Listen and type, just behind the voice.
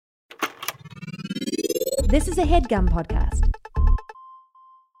This is a HeadGum podcast.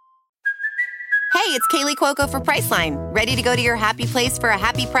 Hey, it's Kaylee Cuoco for Priceline. Ready to go to your happy place for a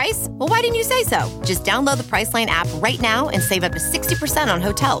happy price? Well, why didn't you say so? Just download the Priceline app right now and save up to 60% on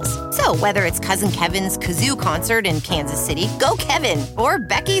hotels. So whether it's Cousin Kevin's Kazoo Concert in Kansas City, go Kevin, or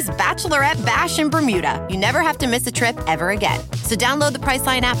Becky's Bachelorette Bash in Bermuda, you never have to miss a trip ever again. So download the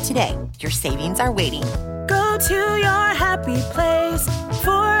Priceline app today. Your savings are waiting. Go to your happy place for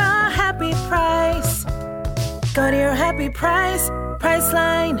a happy price. Go to your happy price,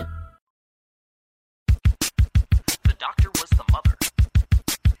 Priceline. The doctor was the mother.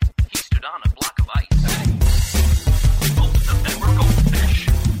 He stood on a block of ice. Both of them were goldfish.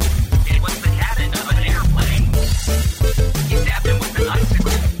 It was the cabin of an airplane. He stabbed him with an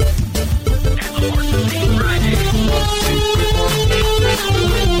icicle. And the horse was named Friday.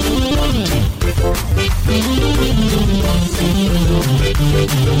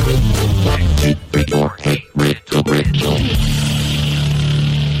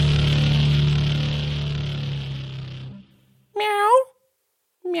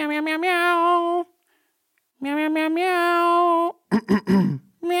 Meow, meow, meow, meow. Meow, meow, meow, meow.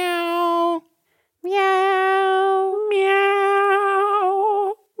 Meow. Meow.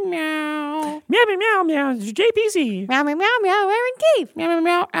 Meow. Meow. Meow, meow, meow, meow. It's JPC. Meow, meow, meow, meow. Aaron Keefe. Meow, meow,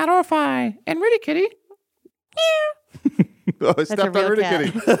 meow. Adorify. And Rudy Kitty. Meow. Oh, I stepped on Rudy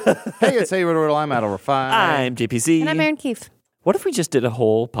Kitty. Hey, it's Hey Riddle. I'm Adorify. I'm JPC. And I'm Aaron Keefe. What if we just did a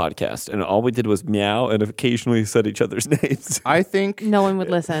whole podcast and all we did was meow and occasionally said each other's names? I think No one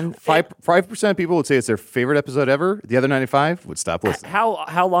would listen. 5% of people would say it's their favorite episode ever. The other 95 would stop listening.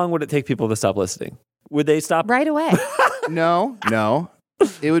 How long would it take people to stop listening? Would they stop? Right away. No.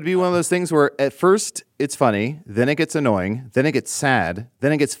 It would be one of those things where at first it's funny, then it gets annoying, then it gets sad,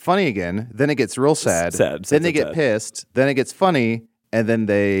 then it gets funny again, then it gets real sad, then they get pissed, then it gets funny, and then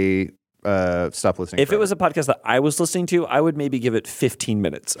they stop listening. If it was a podcast that I was listening to, I would maybe give it 15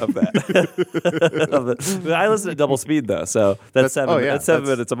 minutes of that. I listen at double speed though, so that's 7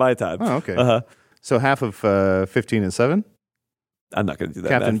 minutes of my time. Oh, okay. So half of 15 is 7? I'm not going to do that.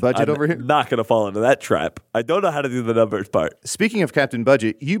 Captain Budget over here? Not going to fall into that trap. I don't know how to do the numbers part. Speaking of Captain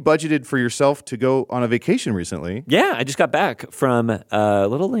Budget, you budgeted for yourself to go on a vacation recently. Yeah, I just got back from a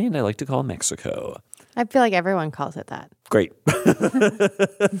little land I like to call Mexico. I feel like everyone calls it that. Great. It's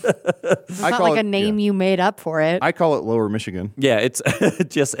not like a name you made up for it. I call it Lower Michigan. Yeah, it's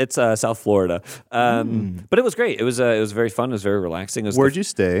South Florida. But it was great. It was very fun. It was very relaxing. Where'd you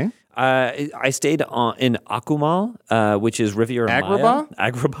stay? I stayed in Akumal, which is Riviera Maya.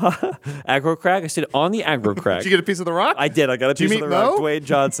 Agrabah? Agrocrag. I stayed on the Agrocrag. Did you get a piece of the rock? I did. I got a piece of the rock. Mo? Dwayne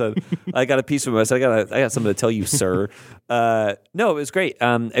Johnson. I got a piece of him. I said, I got something to tell you, sir. No, it was great.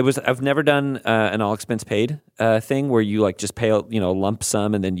 I've never done an all expense paid thing where you like just pay a lump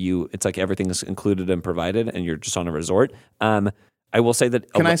sum and then it's like everything's included and provided and you're just on a resort. I will say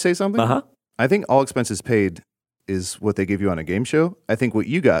that. Can I say something? Uh-huh. I think all expenses paid is what they give you on a game show. I think what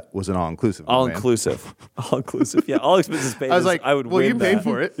you got was an all-inclusive. All-inclusive. All-inclusive. Yeah, all expenses paid. I was like, I would well, win you paid that.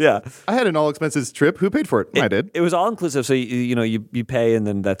 for it. Yeah. I had an all-expenses trip. Who paid for it? I did. It was all-inclusive, so you pay and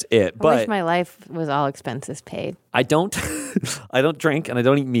then that's it. I wish my life was all expenses paid. I don't drink and I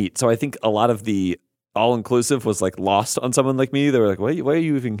don't eat meat, so I think a lot of the all-inclusive was like lost on someone like me. They were like, why are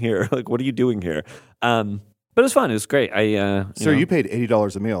you even here? Like, what are you doing here? But it was fun. It was great. Sir, you paid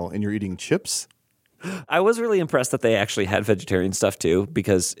 $80 a meal and you're eating chips? I was really impressed that they actually had vegetarian stuff too,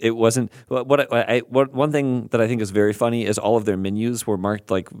 because it wasn't one thing that I think is very funny is all of their menus were marked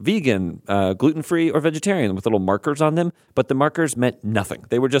like vegan, gluten-free, or vegetarian with little markers on them, but the markers meant nothing.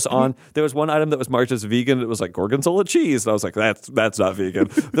 They were just on. There was one item that was marked as vegan. It was like gorgonzola cheese, and I was like, that's not vegan.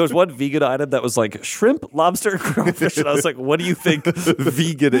 There was one vegan item that was like shrimp, lobster, crawfish, and I was like, what do you think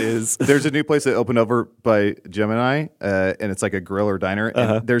vegan is? There's a new place that opened over by Gemini, and it's like a grill or diner.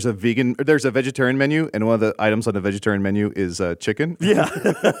 And there's a vegetarian menu. And one of the items on the vegetarian menu is chicken. Yeah.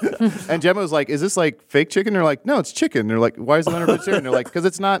 And Gemma was like, is this like fake chicken? They're like, no, it's chicken. They're like, why is it under vegetarian? They're like, because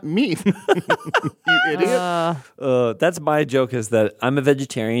it's not meat. You idiot. That's my joke is that I'm a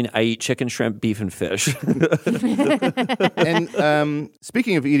vegetarian. I eat chicken, shrimp, beef, and fish. And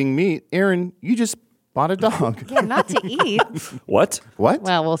speaking of eating meat, Aaron, you just bought a dog. Yeah, not to eat. What? What?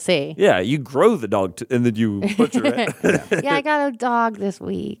 Well, we'll see. Yeah, you grow the dog and then you butcher it. Yeah, I got a dog this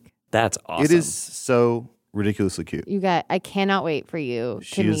week. That's awesome. It is so ridiculously cute. I cannot wait for you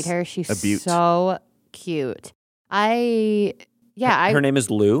to meet her. She's a beaut. so cute. Her name is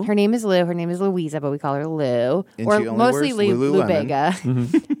Lou. Her name is Lou. Her name is Louisa, but we call her Lou. And or she only mostly wears Lou Lululemon.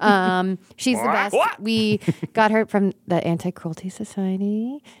 Bega. She's the best. We got her from the Anti-Cruelty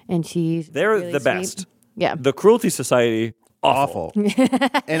Society, and she's They're really the sweet. best. Yeah. The Cruelty Society awful.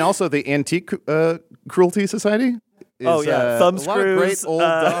 And also the Antique Cruelty Society. Is, thumb a lot of great screws, old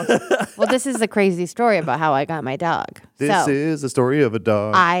dogs. Well, this is the crazy story about how I got my dog. This is the story of a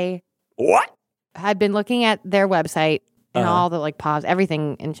dog. I What? had been looking at their website and all the like paws,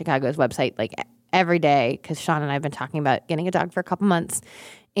 everything in Chicago's website, like every day, because Sean and I have been talking about getting a dog for a couple months.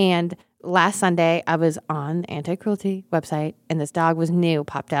 And last Sunday, I was on the anti-cruelty website, and this dog was new,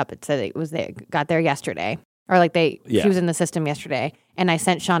 popped up. It said it was there, got there yesterday, or like she was in the system yesterday. And I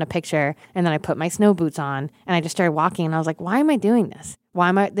sent Sean a picture, and then I put my snow boots on, and I just started walking, and I was like, why am I doing this?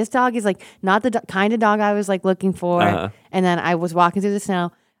 This dog is like not the kind of dog I was like looking for. And then I was walking through the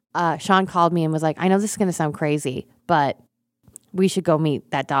snow. Sean called me and was like, I know this is going to sound crazy, but we should go meet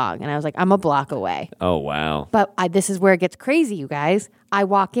that dog. And I was like, I'm a block away. Oh, wow. But this is where it gets crazy, you guys. I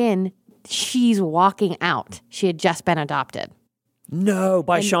walk in, she's walking out. She had just been adopted. No,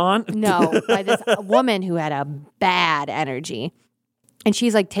 by Sean? No, by this woman who had a bad energy. And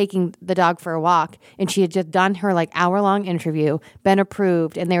she's like taking the dog for a walk, and she had just done her like hour-long interview, been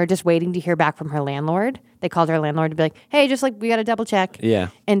approved, and they were just waiting to hear back from her landlord. They called her landlord to be like, hey, just like we got to double check. Yeah.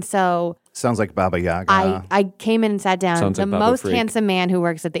 And so Sounds like Baba Yaga. I came in and sat down. Sounds the like Baba most Freak. handsome man who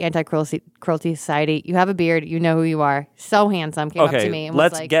works at the Anti-Cruelty Society. You have a beard. You know who you are. So handsome. Came up to me and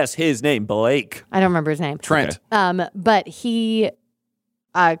let's was like, guess his name, Blake. I don't remember his name. Trent. But he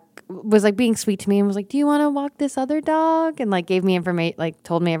was like being sweet to me and was like, do you want to walk this other dog? And like gave me information, like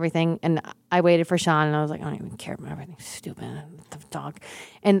told me everything. And I waited for Sean, and I was like, I don't even care about everything. Stupid the dog.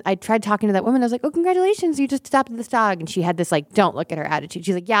 And I tried talking to that woman. I was like, oh, congratulations, you just adopted this dog. And she had this like, don't look at her attitude.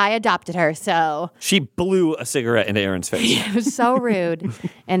 She's like, yeah, I adopted her. So She blew a cigarette into Aaron's face. it was so rude.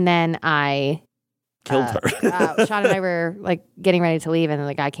 And then I Killed her. Sean and I were like getting ready to leave, and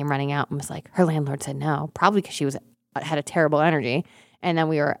the guy came running out and was like, her landlord said no, probably because she had a terrible energy. And then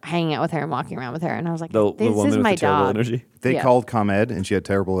we were hanging out with her and walking around with her, and I was like, The this woman is with my the terrible dog. energy. They Yeah. called ComEd, and she had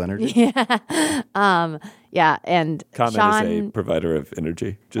terrible energy. Yeah, and ComEd Sean, is a provider of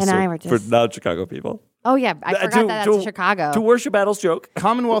energy. Just and so, I were for just- non-Chicago people. oh yeah, I forgot that's in Chicago. To worship Battle's joke.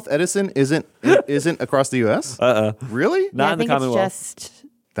 Commonwealth Edison isn't across the U.S.? Really? Yeah, Not I in the think Commonwealth. it's just.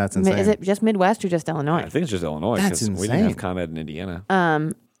 That's insane. Is it just Midwest or just Illinois? I think it's just Illinois. That's 'cause we didn't insane. have ComEd in Indiana.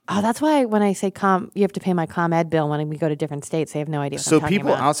 Oh, that's why when I say you have to pay my ComEd bill when we go to different states. They have no idea what So I'm talking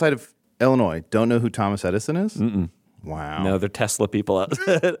people about. outside of Illinois don't know who Thomas Edison is? Wow. No, they're Tesla people out.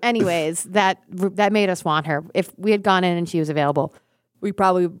 Anyways, that made us want her. If we had gone in and she was available, we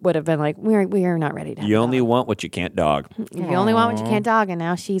probably would have been like, we are not ready to have You a only dog. want what you can't dog. You only want what you can't dog, and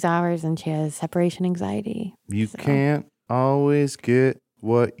now she's ours, and she has separation anxiety. You can't always get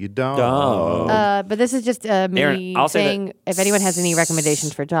what you don't. But this is just me Aaron, I'll say saying if anyone has any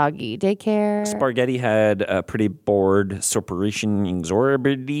recommendations for doggy daycare. Spargetti had a pretty bored separation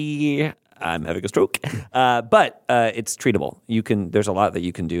anxiety. I'm having a stroke. But it's treatable. There's a lot that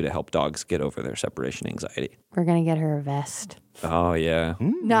you can do to help dogs get over their separation anxiety. We're gonna get her a vest, Oh, yeah.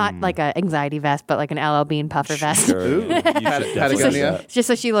 not like an anxiety vest, but like an LL Bean puffer vest, Sure. You should definitely do Patagonia? that. just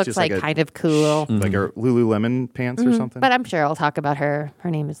so she looks Just like like a- kind of cool. Like her Lululemon pants or something? But I'm sure I'll talk about her.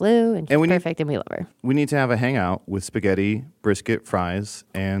 Her name is Lou, and she's And we need- perfect, and we love her. We need to have a hangout with spaghetti, brisket, fries,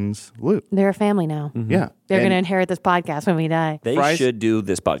 and Lou. They're a family now. Yeah. They're And gonna inherit this podcast when we die. They Fries? should do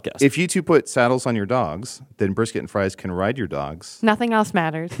this podcast. If you two put saddles on your dogs, then brisket and fries can ride your dogs. Nothing else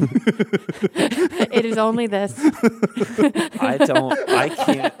matters. It is only this.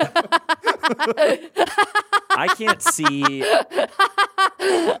 I can't see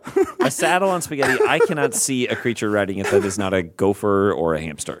a saddle on spaghetti. I cannot see a creature riding it that is not a gopher or a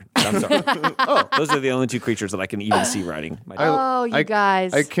hamster. I'm sorry. Those are the only two creatures that I can even see riding my dog. Oh, you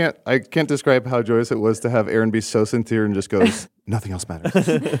guys. I can't describe how joyous it was to have Aaron be so sincere and just goes, nothing else matters.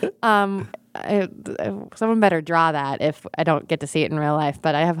 Someone better draw that if I don't get to see it in real life,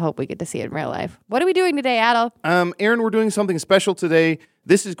 but I have hope we get to see it in real life. What are we doing today, Adel? Aaron, we're doing something special today.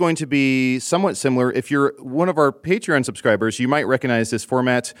 This is going to be somewhat similar. If you're one of our Patreon subscribers, you might recognize this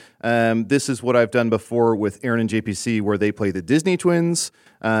format. This is what I've done before with Aaron and JPC, where they play the Disney Twins.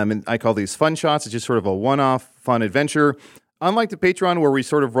 And I call these fun shots. It's just sort of a one-off fun adventure. Unlike the Patreon, where we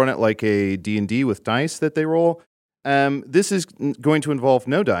sort of run it like a D&D with dice that they roll, this is going to involve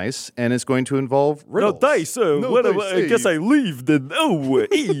no dice, and it's going to involve riddles. I guess I leave then.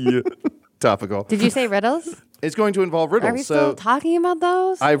 Topical. Did you say riddles? It's going to involve riddles. Are we still talking about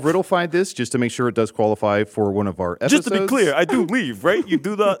those? I've riddlefied this just to make sure it does qualify for one of our episodes. Just to be clear, I do leave, right? You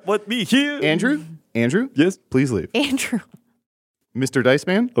do not want me here. Andrew? Yes? Please leave. Andrew. Mr. Dice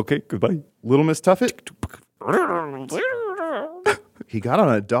Man? Okay, goodbye. Little Miss Tuffet? He got on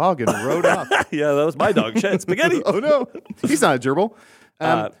a dog and rode off. Yeah, that was my dog, Shed Spaghetti. Oh, no. He's not a gerbil.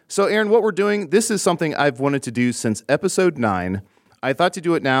 So, Aaron, what we're doing, this is something I've wanted to do since episode 9. I thought to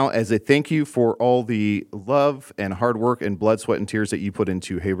do it now as a thank you for all the love and hard work and blood, sweat, and tears that you put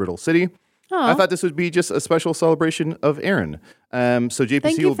into Hey Riddle City. I thought this would be just a special celebration of Aaron. So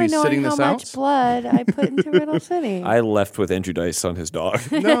JPC will be sitting this out. Thank you for knowing how much blood I put into Riddle City. I left with Andrew Dice on his dog.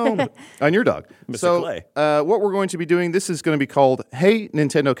 No, on your dog. Mr. Clay. What we're going to be doing, this is going to be called Hey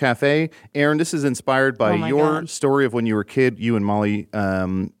Nintendo Cafe. Aaron, this is inspired by your story of when you were a kid, you and Molly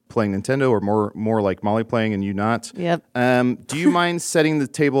playing Nintendo, or more like Molly playing and you not. Yep. Do you mind setting the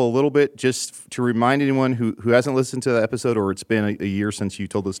table a little bit just to remind anyone who hasn't listened to the episode, or it's been a year since you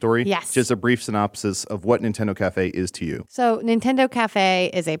told the story? Yes. Just a brief synopsis of what Nintendo Cafe is to you. So Nintendo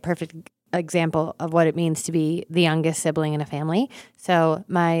Cafe is a perfect example of what it means to be the youngest sibling in a family. So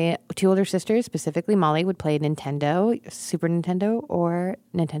my 2 older sisters, specifically Molly, would play Nintendo, Super Nintendo, or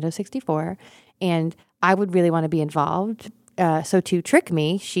Nintendo 64. And I would really want to be involved. So to trick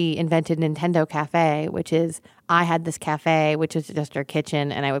me, she invented Nintendo Cafe, which is, I had this cafe, which was just her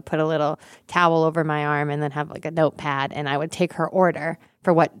kitchen, and I would put a little towel over my arm and then have like a notepad, and I would take her order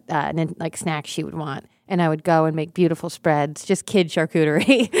for what like snacks she would want. And I would go and make beautiful spreads, just kid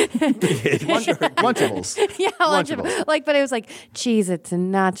charcuterie. Lunchables. Yeah, Lunchables. Like, but it was like Cheez-Its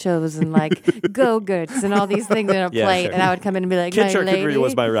and nachos and like Go-Gurts and all these things in a plate. Sure. And I would come in and be like, Kid my Charcuterie lady,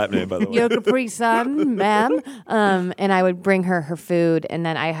 was my rap name, by the way. Your Capri Sun, ma'am. And I would bring her food, and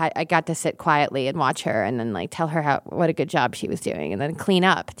then I got to sit quietly and watch her, and then like tell her what a good job she was doing, and then clean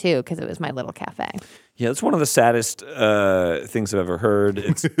up too, because it was my little cafe. Yeah, it's one of the saddest things I've ever heard.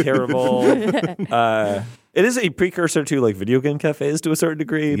 It's terrible. It is a precursor to like video game cafes to a certain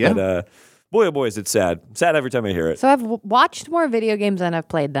degree, but boy, oh boy, is it sad. Sad every time I hear it. So I've watched more video games than I've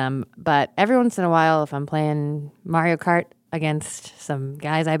played them, but every once in a while, if I'm playing Mario Kart against some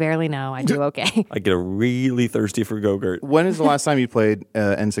guys I barely know, I do okay. I get really thirsty for Go-Gurt. When is the last time you played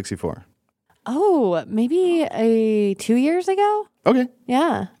N64? Oh, maybe 2 years ago? Okay.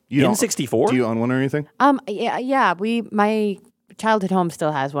 Yeah. N64? Do you own one or anything? Yeah. My childhood home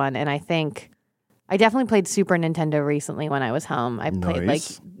still has one, and I think I definitely played Super Nintendo recently when I was home. I played like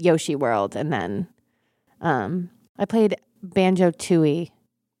Yoshi World, and then I played Banjo-Tooie.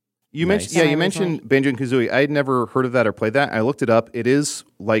 You mentioned Banjo and Kazooie. I had never heard of that or played that. I looked it up. It is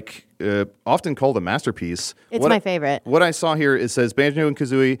like often called a masterpiece. It's my favorite. What I saw here, it says Banjo and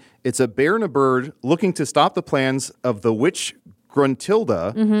Kazooie. It's a bear and a bird looking to stop the plans of the witch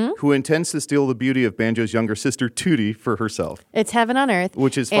Gruntilda, who intends to steal the beauty of Banjo's younger sister Tootie for herself. It's heaven on earth,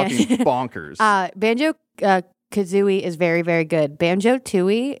 which is fucking bonkers. Banjo Kazooie is very, very good.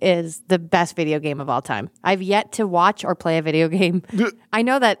 Banjo-Tooie is the best video game of all time. I've yet to watch or play a video game. I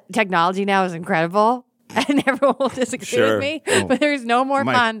know that technology now is incredible, and everyone will disagree with me, but there's no more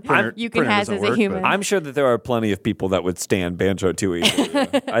fun you can have as a human. I'm sure that there are plenty of people that would stand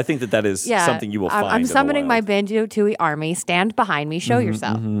Banjo-Tooie. I think that is something you will find. I'm summoning my Banjo-Tooie army. Stand behind me. Show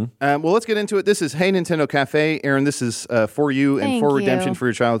yourself. Well, let's get into it. This is Hey Nintendo Cafe. Aaron, this is for you and for redemption for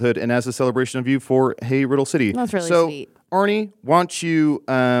your childhood, and as a celebration of you for Hey Riddle City. That's really sweet. Arnie, why don't you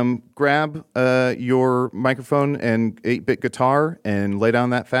grab your microphone and 8-bit guitar and lay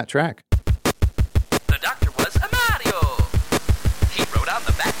down that fat track. The doctor was a Mario. He rode on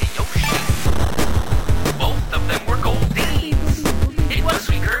the back of Yoshi. Both of them were gold beans. It was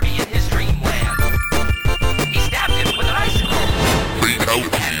sweet Kirby in his dreamland. He stabbed him with an icicle.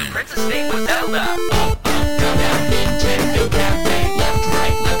 And the princess thing was Zelda. Nintendo Cafe, left,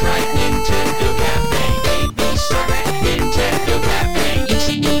 right, Nintendo Cafe, A, B, side, Nintendo Cafe,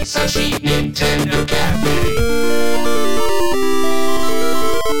 Ichi, Sashi, Nintendo Cafe.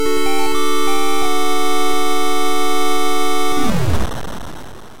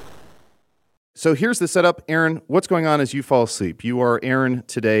 So here's the setup. Aaron, what's going on as you fall asleep? You are Aaron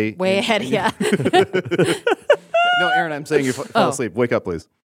today. Way ahead of you. No, Aaron, I'm saying you fall asleep. Wake up, please.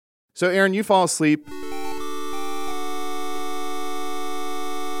 So, Aaron, you fall asleep.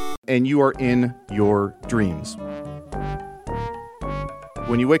 And you are in your dreams.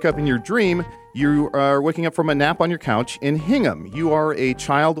 When you wake up in your dream, you are waking up from a nap on your couch in Hingham. You are a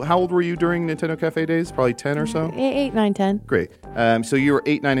child. How old were you during Nintendo Cafe days? Probably 10 or so? 8, 9, 10. Great. So you were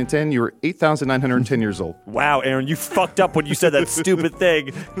 8, 9, and 10. You were 8,910 years old. Wow, Aaron, you fucked up when you said that stupid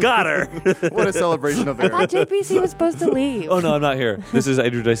thing. Got her. What a celebration of Aaron. I thought JPC was supposed to leave. Oh, no, I'm not here. This is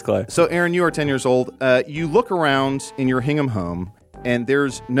Andrew Dice Clay. So, Aaron, you are 10 years old. You look around in your Hingham home, and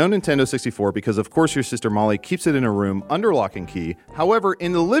there's no Nintendo 64 because, of course, your sister Molly keeps it in a room under lock and key. However,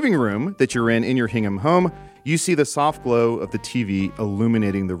 in the living room that you're in your Hingham home, you see the soft glow of the TV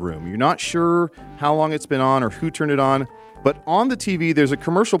illuminating the room. You're not sure how long it's been on or who turned it on, but on the TV, there's a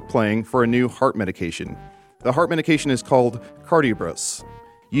commercial playing for a new heart medication. The heart medication is called Cardiobros.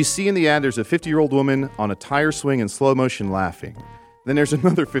 You see in the ad there's a 50-year-old woman on a tire swing in slow motion laughing. Then there's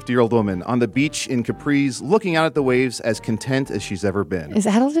another 50-year-old woman on the beach in Capris looking out at the waves as content as she's ever been. Is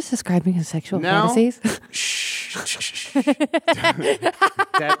Adel just describing his sexual fantasies? Shh.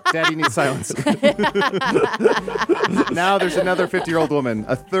 Daddy needs silence. Now there's another 50-year-old woman,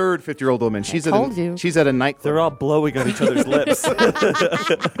 a third 50-year-old woman. She's at a nightclub. They're all blowing on each other's lips.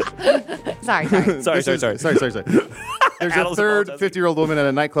 Sorry. Sorry. There's a third 50-year-old woman at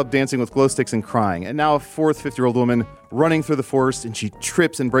a nightclub dancing with glow sticks and crying. And now a fourth 50-year-old woman running through the forest, and she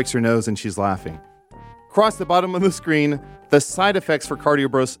trips and breaks her nose, and she's laughing. Across the bottom of the screen, the side effects for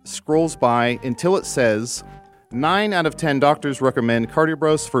Cardiobros scrolls by until it says, 9 out of 10 doctors recommend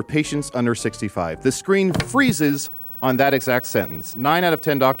Cardiobros for patients under 65. The screen freezes on that exact sentence. 9 out of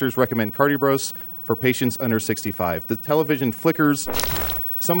 10 doctors recommend Cardiobros for patients under 65. The television flickers.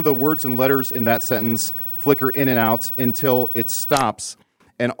 Some of the words and letters in that sentence flicker in and out until it stops,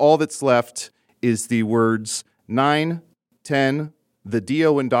 and all that's left is the words 9, 10, the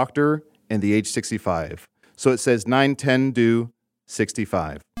DO and doctor, and the age 65. So it says 9, 10, do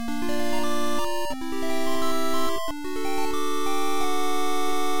 65.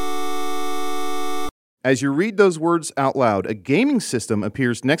 As you read those words out loud, a gaming system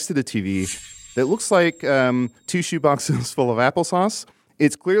appears next to the TV that looks like 2 shoeboxes full of applesauce.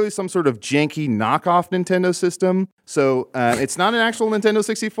 It's clearly some sort of janky knockoff Nintendo system. So it's not an actual Nintendo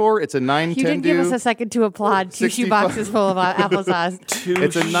 64. It's a 9 You didn't give us a second to applaud. 2 shoeboxes full of applesauce.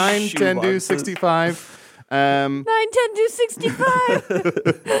 It's a 9 Nintendo 65. 9 Nintendo 65.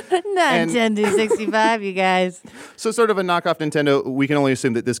 9 Nintendo 65, you guys. So sort of a knockoff Nintendo. We can only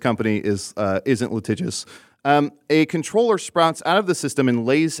assume that this company isn't litigious. A controller sprouts out of the system and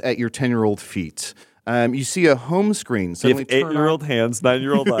lays at your 10-year-old feet. You see a home screen. You have 8-year-old hands,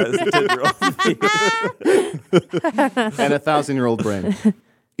 9-year-old eyes, 10-year-old feet. And a 1,000-year-old brain.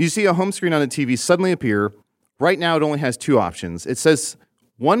 You see a home screen on the TV suddenly appear. Right now, it only has 2 options. It says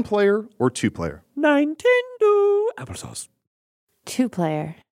 1 player or 2 player. Nintendo applesauce. 2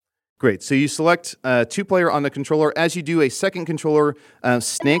 player. Great. So you select 2 player on the controller. As you do, a second controller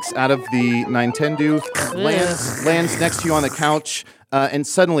snakes out of the Nintendo, lands next to you on the couch, and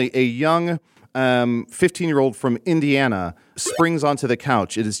suddenly a young 15-year-old from Indiana springs onto the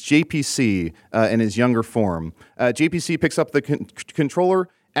couch. It is JPC in his younger form. JPC picks up the controller.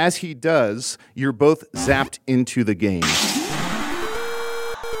 As he does, you're both zapped into the game.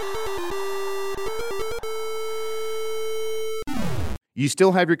 You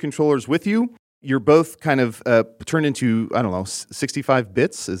still have your controllers with you. You're both kind of turned into, 65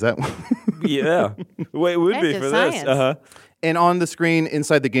 bits. Is that? Yeah. Well, it would be for science. this. And on the screen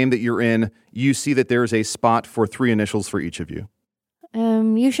inside the game that you're in, you see that there is a spot for 3 initials for each of you.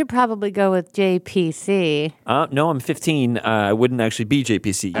 You should probably go with JPC. No, I'm 15. I wouldn't actually be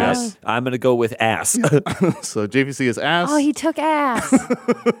JPC. Yes. I'm going to go with ass. So JPC is ass. Oh, he took ass.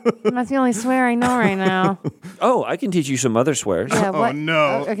 That's the only swear I know right now. Oh, I can teach you some other swears. Yeah, Oh,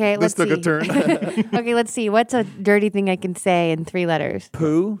 no. Okay, This took see. a turn. Okay, let's see. What's a dirty thing I can say in 3 letters?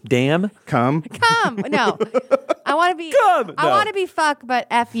 Poo, damn. Come. No. I want to be. Come. I No. want to be fuck, but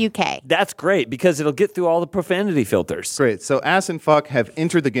FUK. That's great because it'll get through all the profanity filters. Great. So ass and fuck have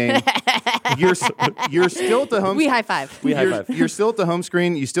entered the game. You're still at the home. We high five. You're still at the home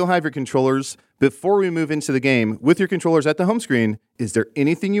screen. You still have your controllers. Before we move into the game, with your controllers at the home screen, is there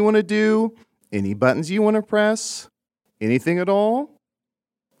anything you want to do? Any buttons you want to press? Anything at all?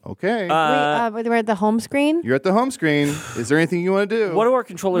 Okay. We're at the home screen. You're at the home screen. Is there anything you want to do? What do our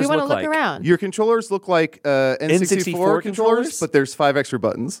controllers We want to look look like? around. Your controllers look like N64 N64 controllers, but there's 5 extra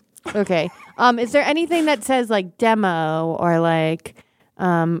buttons. Okay. Is there anything that says like demo or like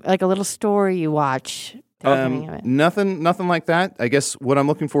a little story you watch? Nothing like that. I guess what I'm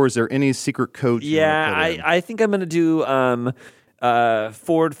looking for is there any secret code? Yeah, I think I'm going to do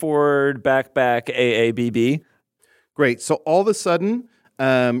forward, back, AABB. Great. So all of a sudden,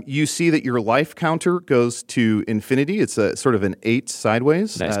 you see that your life counter goes to infinity. It's a sort of an 8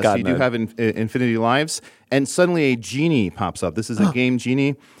 sideways. Nice. So you do have infinity lives. And suddenly a genie pops up. This is a game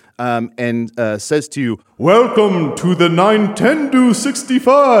genie. And says to you, "Welcome to the Nintendo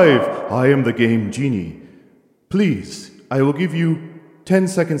 65. I am the game genie. Please, I will give you 10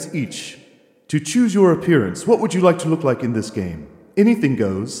 seconds each to choose your appearance. What would you like to look like in this game? Anything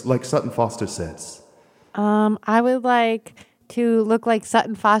goes, like Sutton Foster says." I would like to look like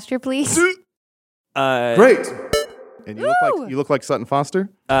Sutton Foster, please. Great. And you look like Sutton Foster?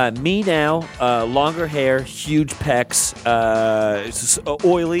 Me now, longer hair, huge pecs,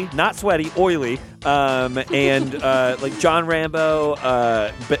 oily, not sweaty, oily, and like John Rambo,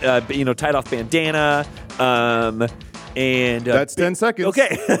 tied off bandana, and that's 10 seconds.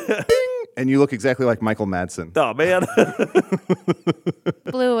 Okay. And you look exactly like Michael Madsen. Oh man,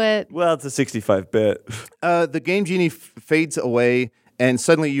 blew it. Well, it's a 65-bit. The Game Genie fades away, and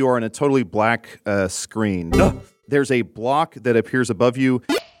suddenly you are in a totally black screen. There's a block that appears above you.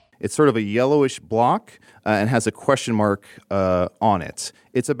 It's sort of a yellowish block and has a question mark on it.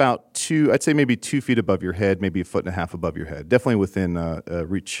 It's about I'd say maybe 2 feet above your head, maybe 1.5 feet above your head. Definitely within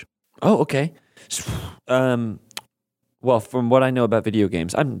reach. Oh, okay. Well, from what I know about video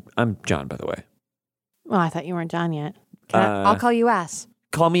games, I'm John, by the way. Well, I thought you weren't John yet. I'll call you Ass.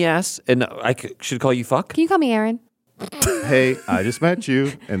 Call me Ass, and I should call you Fuck? Can you call me Aaron? Hey, I just met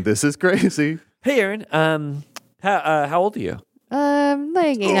you, and this is crazy. Hey, Aaron. How old are you?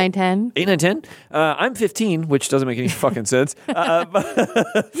 Like 8, 9, 10. 8, 9, 10? I'm 15, which doesn't make any fucking sense. You have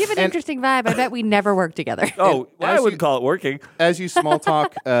an interesting vibe. I bet we never worked together. Oh, I wouldn't call it working. As you small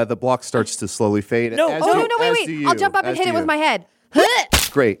talk, the block starts to slowly fade. No. Wait. I'll jump up and hit it with my head.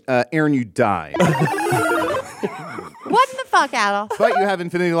 Great. Aaron, you die. What the fuck, Adel? But you have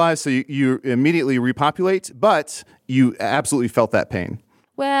infinity lives, so you immediately repopulate, but you absolutely felt that pain.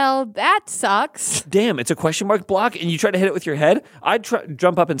 Well, that sucks. Damn, it's a question mark block, and you try to hit it with your head? I'd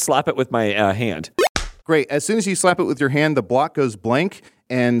jump up and slap it with my hand. Great. As soon as you slap it with your hand, the block goes blank,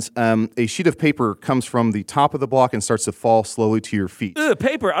 and a sheet of paper comes from the top of the block and starts to fall slowly to your feet.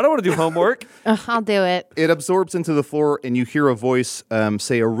 Paper. I don't want to do homework. I'll do it. It absorbs into the floor, and you hear a voice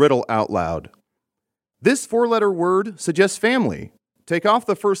say a riddle out loud. This 4-letter word suggests family. Take off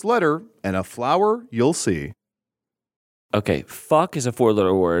the first letter, and a flower you'll see. Okay, fuck is a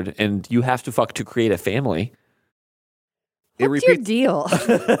 4-letter word, and you have to fuck to create a family. What's your deal?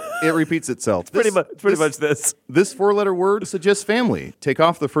 It repeats itself. Pretty much this. This 4-letter word suggests family. Take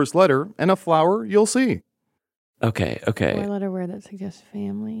off the first letter, and a flower you'll see. Okay. 4-letter word that suggests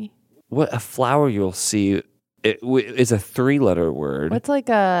family. What a flower you'll see is a 3-letter word. What's like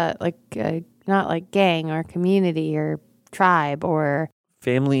a not like gang or community or tribe or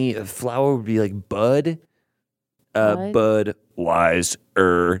family? A flower would be like bud. Bud wise.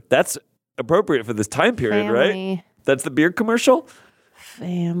 That's appropriate for this time period, family. Right? That's the beer commercial.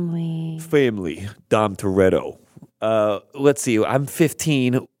 Family. Dom Toretto. Let's see. I'm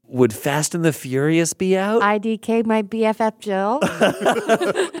 15. Would Fast and the Furious be out? IDK my BFF Jill.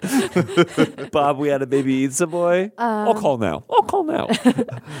 Bob, we had a baby eat some boy. I'll call now.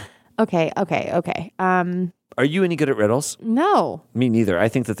 Okay. Are you any good at riddles? No. Me neither. I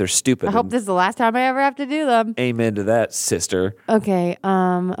think that they're stupid. I hope this is the last time I ever have to do them. Amen to that, sister. Okay.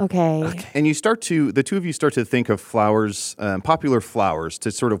 Okay. And the two of you start to think of flowers, popular flowers,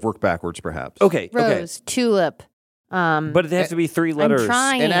 to sort of work backwards, perhaps. Okay. Rose, tulip. But it has to be 3 letters. I'm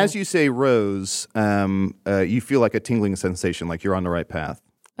trying. And as you say rose, you feel like a tingling sensation, like you're on the right path.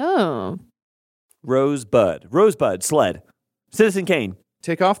 Oh. Rosebud, sled, Citizen Kane.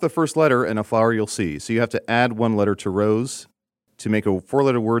 Take off the first letter and a flower you'll see. So you have to add 1 letter to rose to make a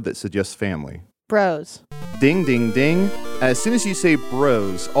 4-letter word that suggests family. Bros. Ding, ding, ding. As soon as you say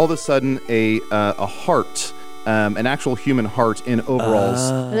bros, all of a sudden a heart, an actual human heart in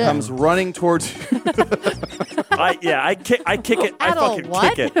overalls, comes running towards you. I kick it. I fucking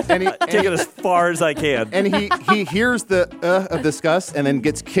what? kick it. And I kick it as far as I can. And he hears the of disgust and then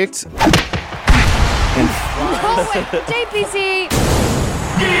gets kicked. And JPC.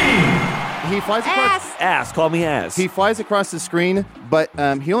 He flies across. Ass. Call me ass. He flies across the screen, but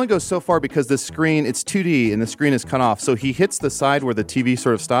he only goes so far because the screen, it's 2D and the screen is cut off. So he hits the side where the TV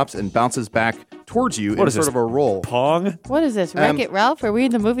sort of stops and bounces back towards you in sort of a roll. Pong? What is this? Wreck-It Ralph? Are we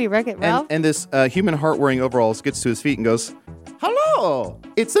in the movie Wreck-It Ralph? And this human heart wearing overalls gets to his feet and goes, "Hello,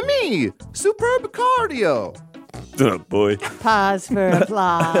 it's me, Superb Cardio." Oh, boy. Pause for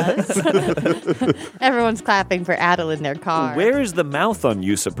applause. Everyone's clapping for Adel in their car. Where is the mouth on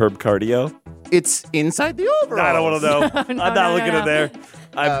you, Superb Cardio? It's inside the overalls. I don't want to know. I'm not looking in there.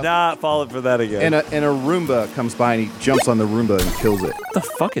 I'm not falling for that again. And a Roomba comes by and he jumps on the Roomba and kills it. What the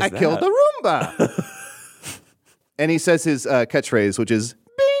fuck is that? I killed the Roomba. And he says his catchphrase, which is,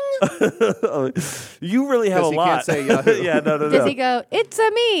 "Bing." You really have a lot. Can't say Yahoo. Yeah, no. Does he go, "It's a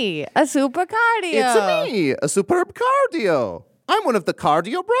me, a super cardio"? It's a me, a Superb Cardio. I'm one of the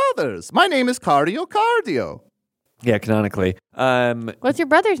Cardio brothers. My name is Cardio. Yeah, canonically. What's your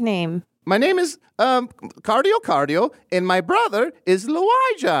brother's name? My name is Cardio, and my brother is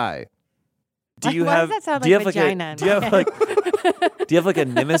Luigi. Do you Why have? does that sound do you like have vagina? Do you have like? Do you have like a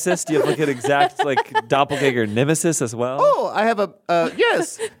nemesis? Do you have like an exact like doppelganger nemesis as well? Oh, I have a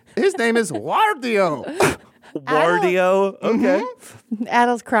yes. His name is Wardio. Wardio. Okay.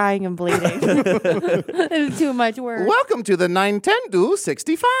 Adel's crying and bleeding. It's too much work. Welcome to the Nintendo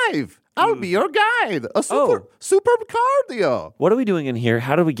 65. I'll be your guide. A superb cardio. What are we doing in here?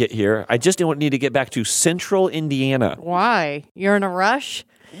 How do we get here? I just don't need to get back to Central Indiana. Why? You're in a rush?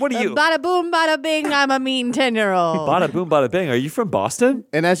 What are you? Bada boom, bada bing, I'm a mean 10-year-old. Bada boom, bada bing. Are you from Boston?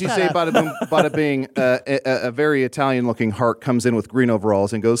 And as you say, bada boom, bada bing, a very Italian-looking heart comes in with green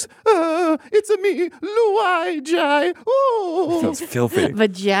overalls and goes, it's a me, Luigi. Oh, Sounds filthy.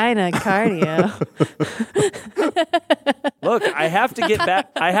 Vagina cardio. Look, I have to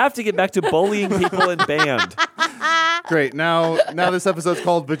get back to bullying people in band. great. Now this episode's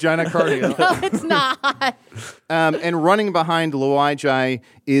called Vagina Cardio. No, it's not. And running behind Luigi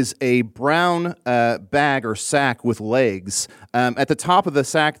is a brown bag or sack with legs. At the top of the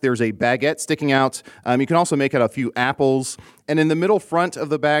sack, there's a baguette sticking out. You can also make out a few apples. And in the middle front of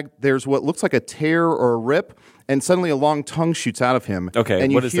the bag, there's what looks like a tear or a rip. And suddenly a long tongue shoots out of him. Okay,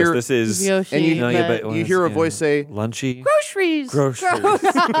 and what is this? This is... Yoshi, and you hear a voice say, Lunchy? Groceries.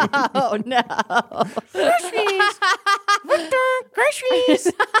 Oh, no. Groceries. Groceries.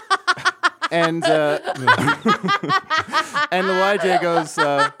 and Luigi goes,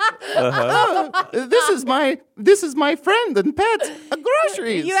 oh, this is my friend and pet,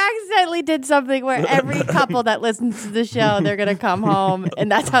 groceries. You accidentally did something where every couple that listens to the show, they're going to come home,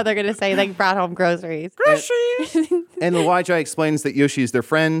 and that's how they're going to say they brought home groceries. Groceries. And Luigi explains that Yoshi is their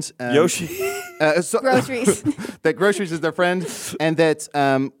friend. Yoshi? Groceries. That groceries is their friend, and that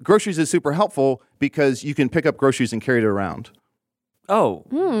groceries is super helpful because you can pick up groceries and carry it around. Oh,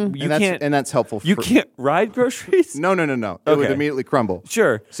 and that's helpful. You can't ride groceries? No. It would immediately crumble.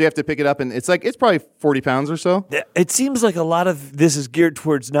 Sure. So you have to pick it up, and it's probably 40 pounds or so. It seems like a lot of this is geared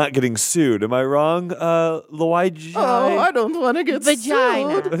towards not getting sued. Am I wrong, Luigi? Oh, I don't want to get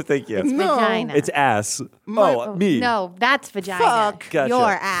Vagina. sued. Thank you. It's vagina. It's ass. Me. No, that's vagina. Fuck. Gotcha.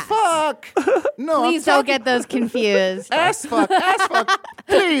 Your ass. Fuck. No, Please don't get those confused. ass fuck.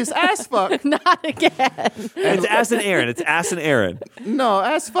 Please, ass fuck. Not again. It's ass and Aaron. It's ass and Aaron. No,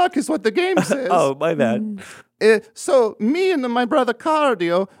 ass fuck is what the game says. Oh, my bad. So me and my brother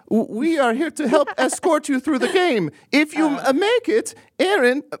Cardio, we are here to help escort you through the game. If you make it,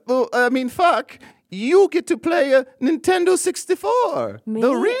 Aaron, fuck, you get to play a Nintendo 64. Me?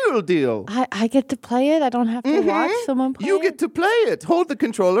 The real deal. I get to play it? I don't have to watch someone play You it? get to play it. Hold the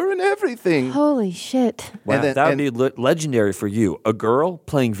controller and everything. Holy shit. Wow, And then- that would be legendary for you. A girl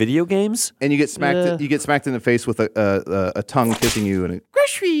playing video games? And you get smacked. Ugh. You get smacked in the face with a tongue kissing you and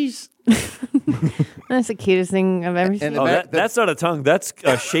Groceries. That's the cutest thing I've ever seen. the That's not a tongue. That's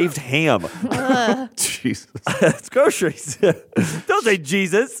a shaved ham. Jesus. That's groceries. Don't say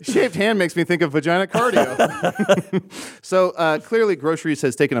Jesus. Shaved hand makes me think of vagina cardio. So clearly, groceries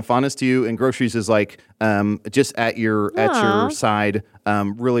has taken a fondness to you, and groceries is like just at your side,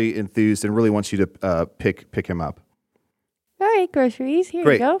 really enthused and really wants you to pick him up. All right, groceries. Here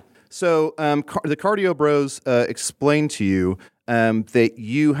Great. you go. So the Cardio Bros explain to you that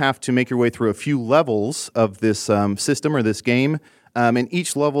you have to make your way through a few levels of this system or this game. And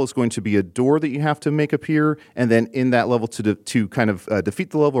each level is going to be a door that you have to make appear. And then in that level, to kind of defeat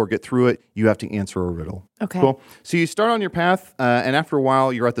the level or get through it, you have to answer a riddle. Okay. Cool. So you start on your path, and after a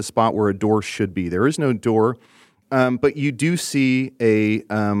while, you're at the spot where a door should be. There is no door, but you do see a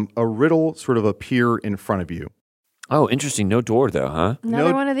riddle sort of appear in front of you. Oh, interesting. No door, though, huh?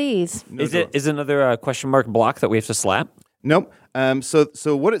 Another No- one of these. Is it another question mark block that we have to slap? Nope.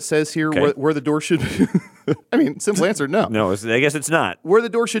 So what it says here, Okay. where the door should be, I mean, simple answer, no. No, I guess it's not. Where the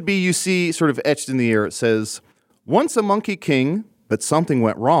door should be, you see sort of etched in the air, it says, once a monkey king, but something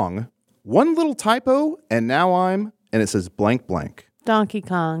went wrong. One little typo, and now I'm, and it says blank blank. Donkey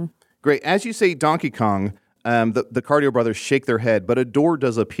Kong. Great. As you say Donkey Kong, the Cardio brothers shake their head, but a door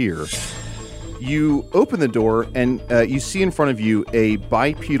does appear. You open the door, and you see in front of you a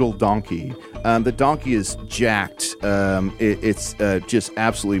bipedal donkey. The donkey is jacked. It's just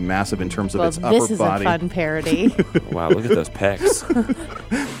absolutely massive in terms of Well, its upper this is body. a fun parody. Wow, look at those pecs.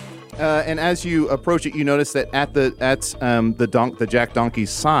 And as you approach it, you notice that at the jack donkey's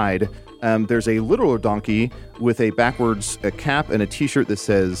side, there's a littler donkey with a backwards cap and a T-shirt that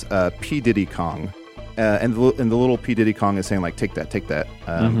says P Diddy Kong. And the little P Diddy Kong is saying like take that,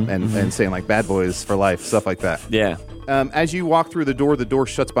 and saying like bad boys for life, stuff like that. Yeah. As you walk through the door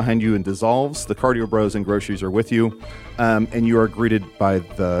shuts behind you and dissolves. The Cardio Bros and groceries are with you, and you are greeted by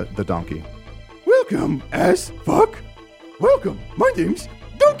the donkey. Welcome, ass fuck. Welcome. My name's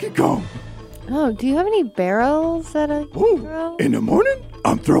Donkey Kong. Oh, do you have any barrels that I can throw? In the morning,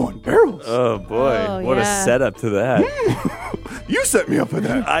 I'm throwing barrels. Oh, boy. Oh, what yeah. a setup to that. You set me up for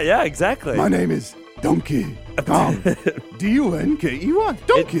that. Yeah, exactly. My name is Donkey Kong. D-U-N-K-E-Y.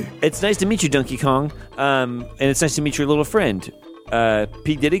 Donkey. It's nice to meet you, Donkey Kong. And it's nice to meet your little friend,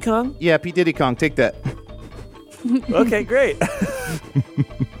 P. Diddy Kong? Yeah, P. Diddy Kong, take that. Okay, great.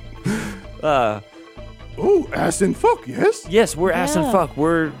 Oh, ass and fuck, yes? Yes, we're ass and Yeah. fuck.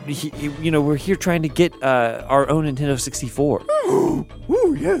 We're here trying to get our own Nintendo 64. Oh,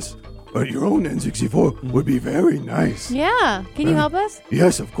 yes. Your own N64 would be very nice. Yeah. Can you help us?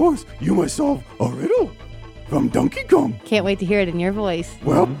 Yes, of course. You must solve a riddle from Donkey Kong. Can't wait to hear it in your voice.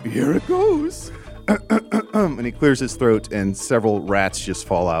 Well, here it goes. And he clears his throat, and several rats just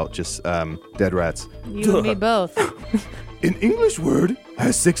fall out, just dead rats. You and me both. An English word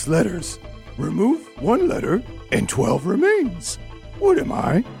has 6 letters. Remove 1 letter, and 12 remains. What am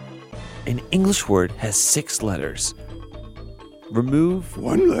I? An English word has 6 letters. Remove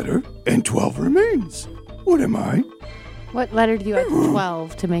 1 letter, and 12 remains. What am I? What letter do you add to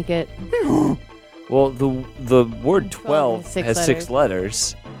 12 to make it? Well, the word 12 has 6 has 6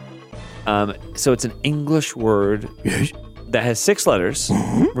 letters. So it's an English word Yes, that has 6 letters.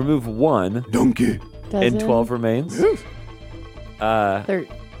 Remove 1, donkey. and 12 remains. Yes.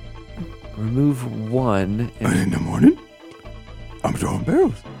 Remove 1, And in the morning, I'm throwing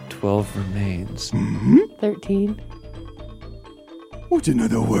barrels. 12 remains. 13. What's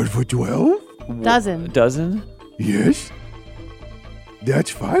another word for 12? Dozen. Dozen? Yes.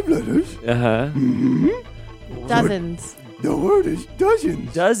 That's 5 letters. Uh-huh. Dozens. The word is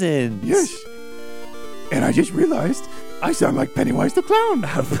dozens. Dozens. Yes. And I just realized I sound like Pennywise the Clown.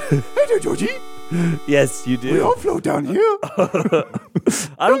 Hey there, Georgie. Yes, you We all do. float down here.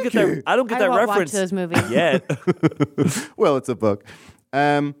 I don't get that. you. I don't get I that won't reference watch those movies. yet. Well, it's a book.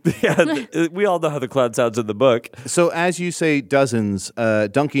 Yeah, we all know how the clown sounds in the book. So as you say dozens,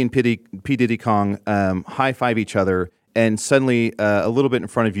 Donkey and P. Diddy Kong high-five each other, and suddenly a little bit in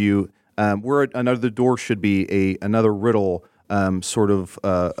front of you, where another door should be, another riddle sort of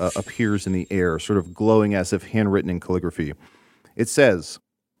appears in the air, sort of glowing as if handwritten in calligraphy. It says,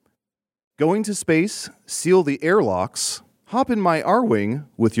 "Going to space, seal the airlocks, hop in my R-Wing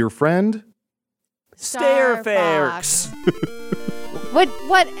with your friend." Star Fox.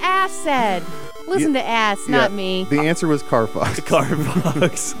 What Ass said? Listen to Ass, not Yeah, me. The answer was Carfox.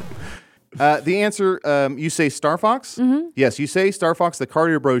 Carfox. The answer, you say Star Fox? Mm-hmm. Yes, you say Star Fox. The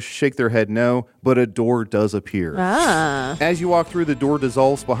Cartier Bros shake their head no, but a door does appear. Ah. As you walk through, the door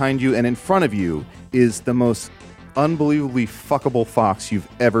dissolves behind you, and in front of you is the most unbelievably fuckable fox you've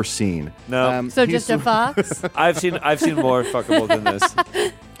ever seen. No. So he's- just a fox? I've seen more fuckable than this.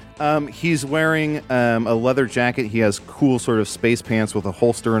 He's wearing a leather jacket. He has cool sort of space pants with a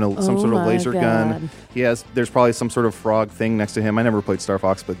holster and some Oh sort of my laser gun. God. There's probably some sort of frog thing next to him. I never played Star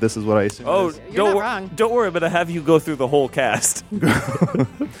Fox, but this is what I assume. Oh, it is. You're not wrong. Don't worry, I'm gonna have you go through the whole cast.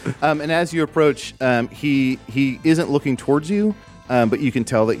 And as you approach, he isn't looking towards you, but you can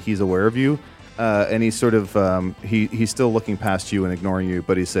tell that he's aware of you, and he's sort of he's still looking past you and ignoring you.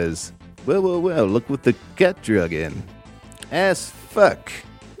 But he says, "Well, look what the cat drug in. Ass fuck.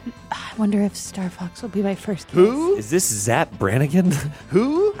 I wonder if Star Fox will be my first kiss. Who? Is this Zap Brannigan?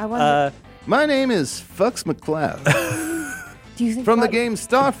 Who? I wonder. My name is Fucks McCloud do you think from the Fox- game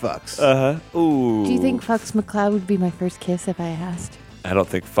Star Fox. Ooh. Do you think Fox McCloud would be my first kiss if I asked? I don't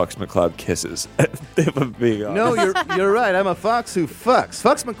think Fox McCloud kisses. If I'm being honest. No, you're right. I'm a fox who fucks.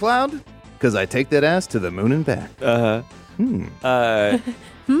 Fucks McCloud, because I take that ass to the moon and back.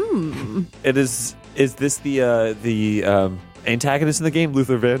 It is. Is this the antagonist in the game,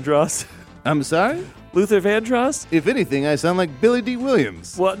 Luther Vandross? I'm sorry? Luther Vandross? If anything, I sound like Billy D.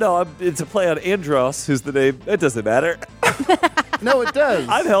 Williams. Well, no, it's a play on Andros, who's the name. It doesn't matter. No, it does.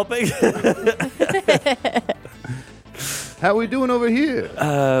 I'm helping. How we doing over here?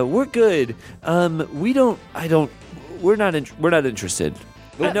 We're good. We're not interested.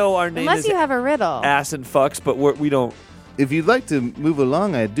 I know our name Unless is you have a riddle. ass and fucks, but we don't. If you'd like to move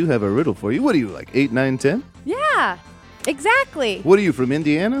along, I do have a riddle for you. What are you, like 8, 9, 10? Yeah, exactly. What are you, from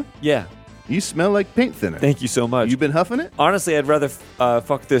Indiana? Yeah. You smell like paint thinner. Thank you so much. You been huffing it? Honestly, I'd rather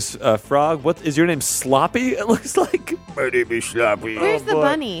fuck this frog. What is your name? Sloppy? It looks like. My name is Sloppy. Where's the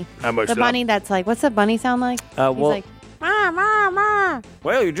bunny? I'm a The bunny that's like, what's the bunny sound like? He's well- like, ma, ma, ma.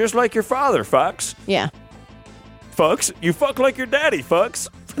 Well, you're just like your father, Fox. Yeah. Fucks. You fuck like your daddy, Fucks.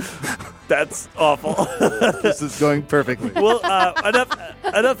 That's awful. This is going perfectly. Well,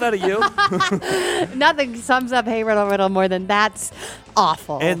 enough out of you. Nothing sums up Hey Riddle Riddle more than that's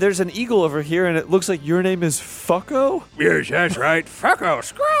awful. And there's an eagle over here, and it looks like your name is Fucko? Yes, that's right. Fucko,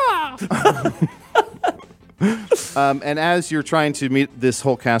 screw off. And as you're trying to meet this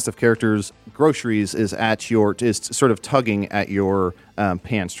whole cast of characters, Groceries is sort of tugging at your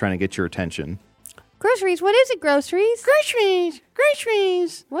pants, trying to get your attention. Groceries? What is it, Groceries?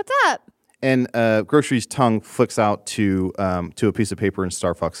 Groceries. What's up? And Groceries' tongue flicks out to a piece of paper in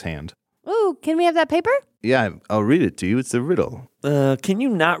Star Fox's hand. Ooh, can we have that paper? Yeah, I'll read it to you. It's a riddle. Can you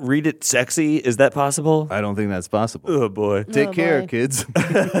not read it sexy? Is that possible? I don't think that's possible. Oh, boy. Take care, boy. kids.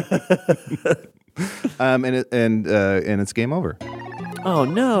 And it's game over. Oh,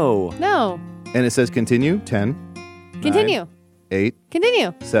 no. No. And it says continue. 10. Continue. 9, 8.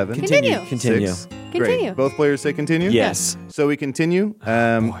 Continue. 7. Continue. Continue. 6. Continue. Great. Both players say continue? Yes. So we continue,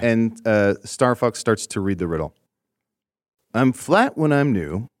 and Star Fox starts to read the riddle. I'm flat when I'm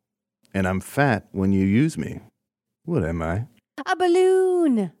new, and I'm fat when you use me. What am I? A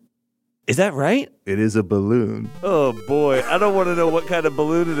balloon. Is that right? It is a balloon. Oh, boy. I don't want to know what kind of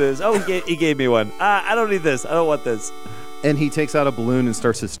balloon it is. Oh, he gave me one. I don't need this. I don't want this. And he takes out a balloon and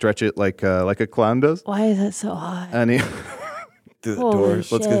starts to stretch it like a clown does. Why is that so hot? And he Through the Holy door. Let's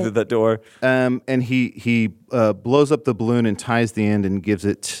shit. go through that door. and he blows up the balloon and ties the end and gives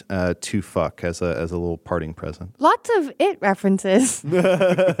it to Fuck as a little parting present. Lots of It references.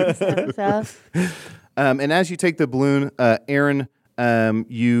 So, And as you take the balloon, Aaron,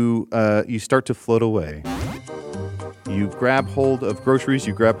 you start to float away. You grab hold of Groceries.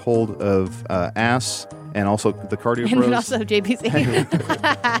 You grab hold of Ass and also the Cardio and Bros. also JPC.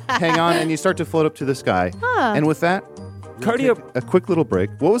 Hang on, and you start to float up to the sky. Huh. And with that, Cardio. a quick little break.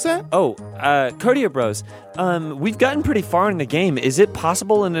 What was that? Oh, Cardio Bros. We've gotten pretty far in the game. Is it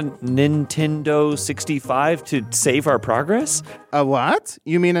possible in a Nintendo 65 to save our progress? A what?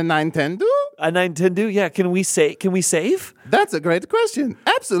 You mean a Nintendo? A Nintendo? Yeah. Can we save? That's a great question.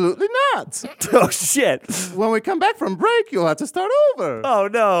 Absolutely not. Oh shit! When we come back from break, you'll have to start over. Oh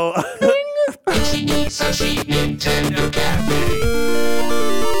no!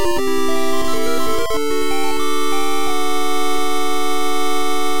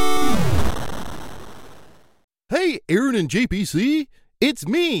 Hey, Aaron and JPC. It's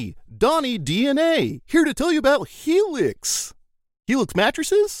me, Donnie DNA, here to tell you about Helix. Helix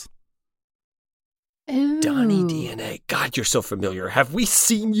mattresses? Donnie DNA. God, you're so familiar. Have we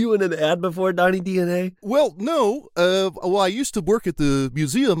seen you in an ad before, Donnie DNA? Well, no. I used to work at the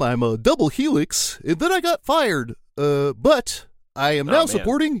museum. I'm a double Helix, and then I got fired. But I am now man.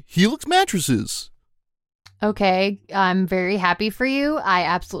 supporting Helix mattresses. Okay, I'm very happy for you. I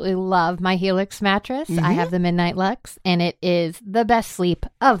absolutely love my Helix mattress. I have the Midnight Lux, and it is the best sleep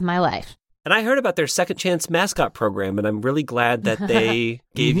of my life. And I heard about their Second Chance mascot program, and I'm really glad that they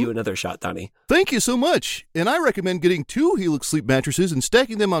gave you another shot, Donnie. Thank you so much. And I recommend getting 2 Helix sleep mattresses and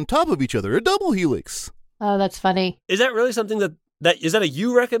stacking them on top of each other, a double Helix. Oh, that's funny. Is that really something that is that a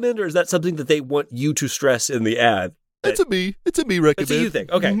you recommend, or is that something that they want you to stress in the ad? It's a me recommend. It's a you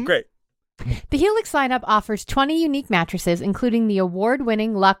thing. Okay, great. The Helix lineup offers 20 unique mattresses, including the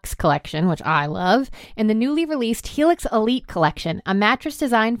award-winning Luxe Collection, which I love, and the newly released Helix Elite Collection, a mattress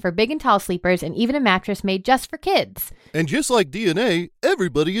designed for big and tall sleepers, and even a mattress made just for kids. And just like DNA,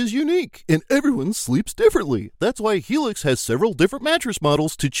 everybody is unique, and everyone sleeps differently. That's why Helix has several different mattress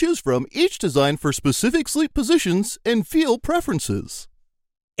models to choose from, each designed for specific sleep positions and feel preferences.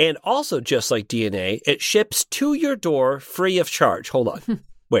 And also, just like DNA, it ships to your door free of charge. Hold on.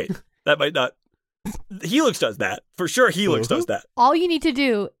 Wait, that might not... Helix does that. For sure, Helix does that. All you need to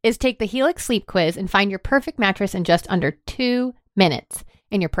do is take the Helix Sleep Quiz and find your perfect mattress in just under 2 minutes.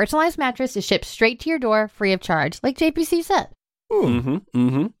 And your personalized mattress is shipped straight to your door free of charge, like JPC said.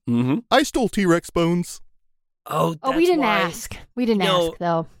 I stole T-Rex bones. Oh, Oh, we didn't ask. We didn't ask,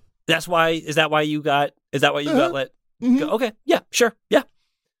 though. That's why. Is that why you got let Mhm. go? Okay. Yeah, sure. Yeah.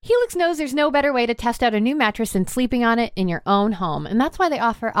 Helix knows there's no better way to test out a new mattress than sleeping on it in your own home. And that's why they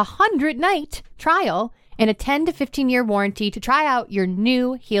offer a 100-night trial and a 10 to 15-year warranty to try out your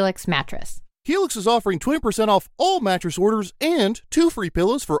new Helix mattress. Helix is offering 20% off all mattress orders and 2 free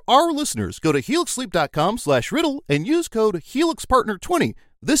pillows for our listeners. Go to helixsleep.com/riddle and use code HelixPartner20.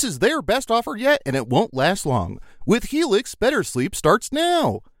 This is their best offer yet, and it won't last long. With Helix, better sleep starts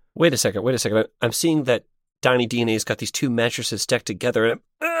now. Wait a second. I'm seeing that Donnie DNA's got these 2 mattresses stacked together, and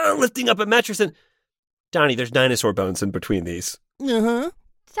I'm lifting up a mattress, and Donnie, there's dinosaur bones in between these. Uh-huh.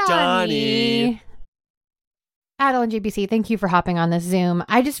 Donnie. Adel and JBC, thank you for hopping on this Zoom.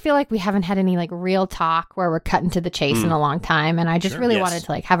 I just feel like we haven't had any like real talk where we're cutting to the chase in a long time. And I just really wanted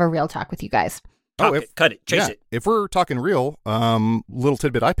to like have a real talk with you guys. Cut it. Chase it. If we're talking real, little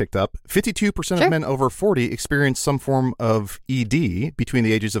tidbit I picked up, 52% of men over 40 experience some form of ED between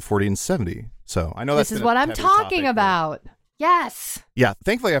the ages of 40 and 70. So I know this is what I'm talking about. Yes. Yeah.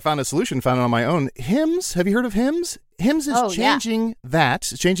 Thankfully, I found a solution, found it on my own. Hims. Have you heard of Hims? Hims is changing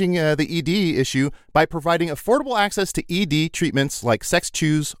the ED issue by providing affordable access to ED treatments like sex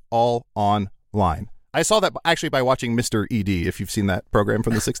chews all online. I saw that actually by watching Mr. ED, if you've seen that program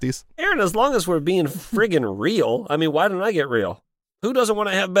from the 60s. Aaron, as long as we're being friggin' real, I mean, why don't I get real? Who doesn't want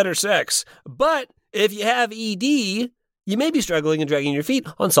to have better sex? But if you have ED, you may be struggling and dragging your feet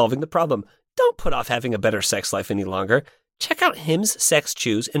on solving the problem. Don't put off having a better sex life any longer. Check out Hims Sex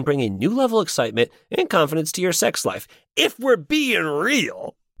Chews and bring a new level of excitement and confidence to your sex life. If we're being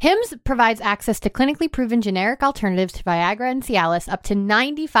real. Hims provides access to clinically proven generic alternatives to Viagra and Cialis up to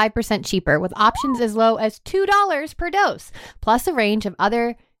 95% cheaper with options as low as $2 per dose, plus a range of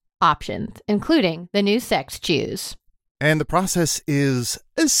other options, including the new Sex Chews. And the process is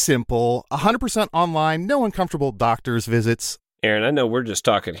as simple, 100% online, no uncomfortable doctor's visits. Aaron, I know we're just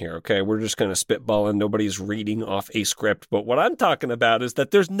talking here, okay? We're just going to spitball and nobody's reading off a script. But what I'm talking about is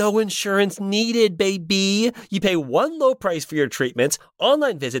that there's no insurance needed, baby. You pay one low price for your treatments,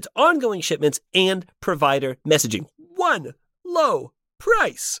 online visits, ongoing shipments, and provider messaging. One low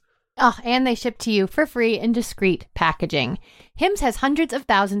price. Oh, and they ship to you for free in discreet packaging. Hims has hundreds of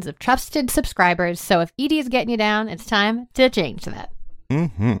thousands of trusted subscribers, so if ED is getting you down, it's time to change that.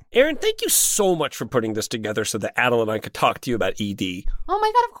 Mm-hmm. Aaron, thank you so much for putting this together so that Adel and I could talk to you about ED. Oh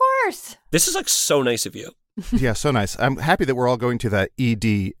my God, of course. This is like so nice of you. Yeah, so nice. I'm happy that we're all going to that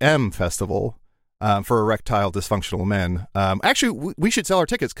EDM festival for erectile dysfunctional men. Actually, we should sell our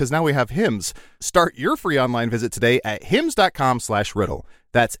tickets because now we have Hims. Start your free online visit today at hims.com/riddle.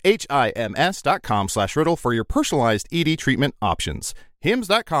 That's HIMS.com/riddle for your personalized ED treatment options.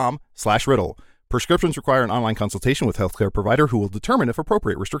 hims.com/riddle. Prescriptions require an online consultation with a healthcare provider who will determine if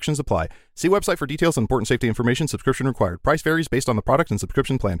appropriate restrictions apply. See website for details on important safety information. Subscription required. Price varies based on the product and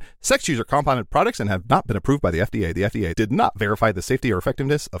subscription plan. Sex chews are compounded products and have not been approved by the FDA. The FDA did not verify the safety or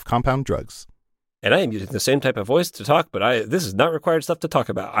effectiveness of compound drugs. And I am using the same type of voice to talk, but this is not required stuff to talk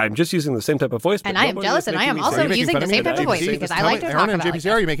about. I'm just using the same type of voice. And I am jealous, and I am also using the same type of voice because I like to talk about it. JPC,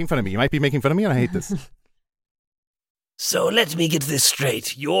 are you making fun of me? You might be making fun of me, and I hate this. So let me get this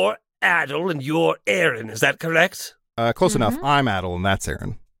straight. You're Adel and you're Aaron, is that correct? Close enough. I'm Adel and that's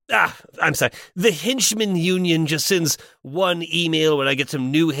Aaron. I'm sorry. The Henchman Union just sends one email when I get some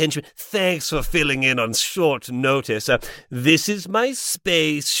new henchmen. Thanks for filling in on short notice. This is my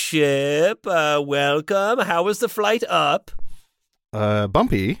spaceship. Welcome. How was the flight up?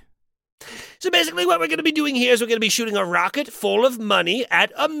 Bumpy. So basically what we're going to be doing here is we're going to be shooting a rocket full of money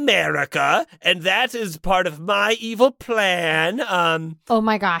at America, and that is part of my evil plan. Oh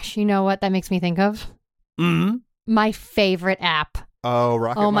my gosh, you know what that makes me think of? My favorite app. Oh,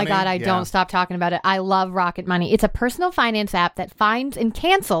 Rocket Money? Oh my God, I don't stop talking about it. I love Rocket Money. It's a personal finance app that finds and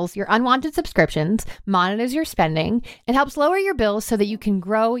cancels your unwanted subscriptions, monitors your spending, and helps lower your bills so that you can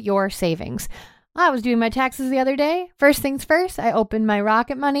grow your savings. I was doing my taxes the other day. First things first, I opened my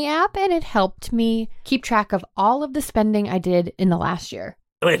Rocket Money app and it helped me keep track of all of the spending I did in the last year.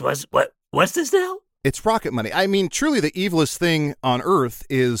 Wait, what's this now? It's Rocket Money. I mean, truly the evilest thing on earth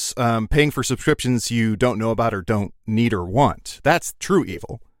is paying for subscriptions you don't know about or don't need or want. That's true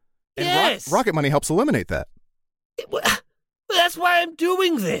evil. And yes. Rocket Money helps eliminate that. That's why I'm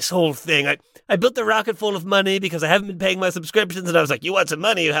doing this whole thing. I built the rocket full of money because I haven't been paying my subscriptions, and I was like, you want some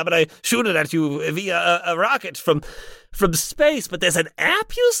money? How about I shoot it at you via a rocket from space? But there's an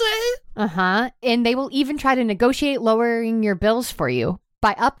app, you say? Uh-huh. And they will even try to negotiate lowering your bills for you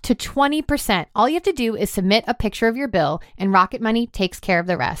by up to 20%. All you have to do is submit a picture of your bill, and Rocket Money takes care of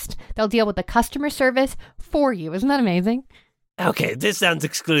the rest. They'll deal with the customer service for you. Isn't that amazing? Okay, this sounds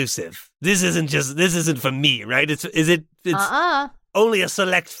exclusive. This isn't for me, right? It's only a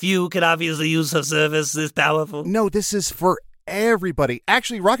select few can obviously use her service this powerful. No, this is for everybody.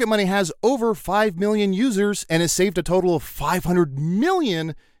 Actually, Rocket Money has over 5 million users and has saved a total of $500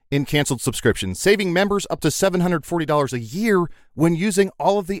 million in canceled subscriptions, saving members up to $740 a year when using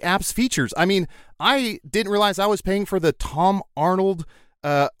all of the app's features. I mean, I didn't realize I was paying for the Tom Arnold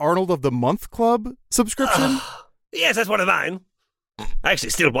of the Month Club subscription. Yes, that's one of mine. I actually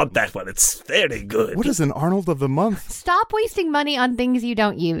still want that one. It's very good. What is an Arnold of the Month? Stop wasting money on things you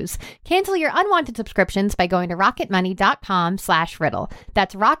don't use. Cancel your unwanted subscriptions by going to rocketmoney.com/riddle.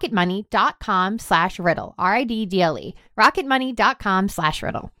 That's rocketmoney.com/riddle. RIDDLE.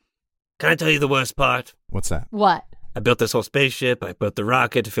 rocketmoney.com/riddle. Can I tell you the worst part? What's that? What? I built this whole spaceship. I built the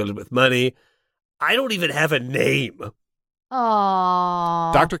rocket to fill it with money. I don't even have a name.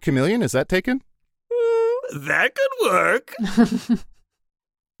 Aww. Dr. Chameleon, is that taken? That could work.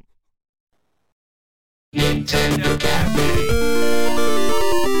 Nintendo Cafe.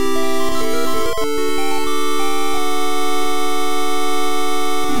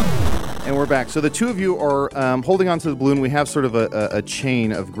 And we're back. So the two of you are holding onto the balloon. We have sort of a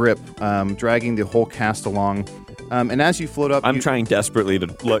chain of grip dragging the whole cast along. And as you float up... I'm trying desperately to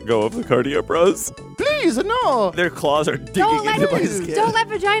let go of the Cardio Bros. Please, no! Their claws are digging into my skin. Don't let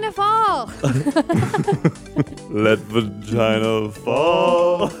vagina fall. Let vagina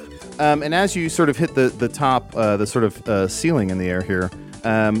fall. And as you sort of hit the top, the sort of ceiling in the air here,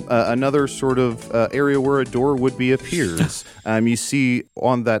 another sort of area where a door would be appears. You see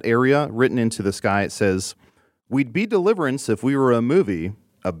on that area, written into the sky, it says, "We'd be Deliverance if we were a movie.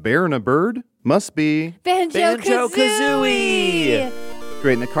 A bear and a bird must be Banjo-Kazooie.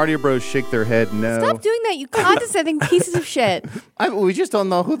 Great. And the Cardio Bros shake their head. No. Stop doing that, you condescending pieces of shit. We just don't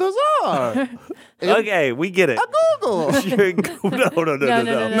know who those are. Okay, we get it. A Google. No.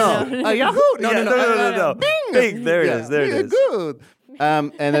 A Yahoo. No. Bing. There it is. Good.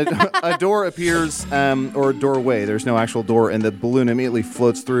 And a door appears, or a doorway. There's no actual door, and the balloon immediately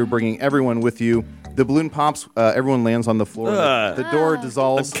floats through, bringing everyone with you. The balloon pops. Everyone lands on the floor. The door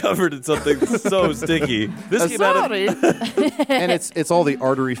dissolves. I'm covered in something so sticky. This came out of... And it's all the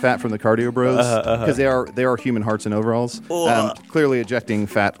artery fat from the Cardio Bros because they are human hearts in overalls, clearly ejecting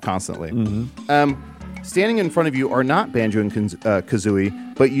fat constantly. Mm-hmm. Standing in front of you are not Banjo and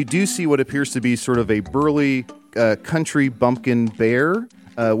Kazooie, but you do see what appears to be sort of a burly country bumpkin bear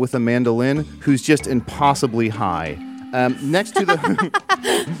with a mandolin who's just impossibly high. Next to the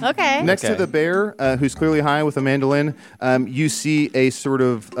to the bear, who's clearly high with a mandolin, you see a sort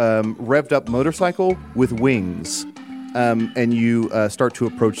of revved up motorcycle with wings, and you start to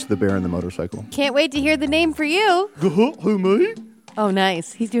approach the bear and the motorcycle. Can't wait to hear the name for you. Who, me? Oh,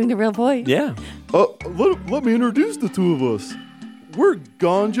 nice. He's doing the real voice. Yeah. Let me introduce the two of us. We're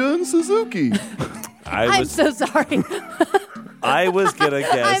Ganja and Suzuki. I'm so sorry. I was gonna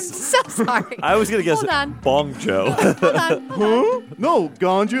guess. I'm so sorry. I was gonna guess Hold on. Bong Joe. Hold on. Huh? No,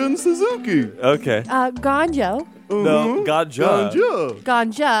 Ganja and Suzuki. Okay. Ganjo. No, Ganja.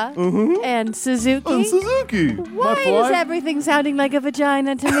 Ganja. And Suzuki. And Suzuki. Why is everything sounding like a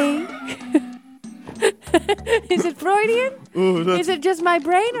vagina to me? Is it Freudian? Is it just my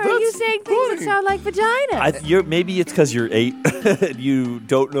brain, or are you saying things that sound like vagina? Maybe it's because you're 8 and you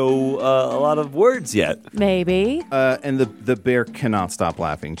don't know a lot of words yet. Maybe. And the bear cannot stop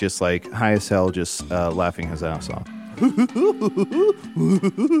laughing, just like high as hell, just laughing his ass off.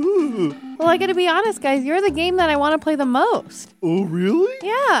 Well, I gotta be honest, guys. You're the game that I want to play the most. Oh, really?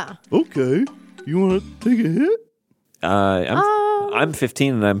 Yeah. Okay. You want to take a hit? I'm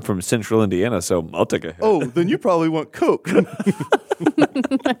 15 and I'm from Central Indiana, so I'll take a hit. Oh, then you probably want Coke. Do you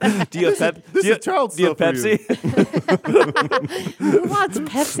have Pepsi? Who wants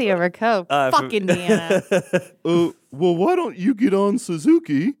Pepsi over Coke? Fuck Indiana. Well, why don't you get on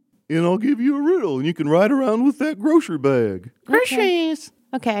Suzuki and I'll give you a riddle and you can ride around with that grocery bag. Groceries.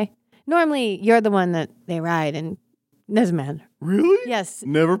 Okay. Normally, you're the one that they ride, and doesn't matter. Really? Yes.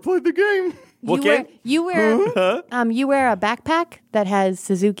 Never played the game. You wear a backpack that has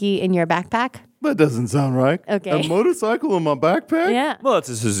Suzuki in your backpack. That doesn't sound right. Okay. A motorcycle in my backpack? Yeah. Well, it's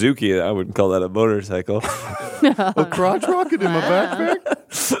a Suzuki. I wouldn't call that a motorcycle. A crotch rocket in my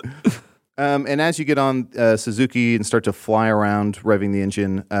backpack? And as you get on Suzuki and start to fly around, revving the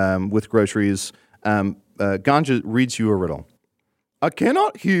engine with groceries, Ganja reads you a riddle. I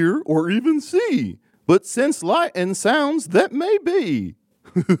cannot hear or even see, but sense light and sounds that may be.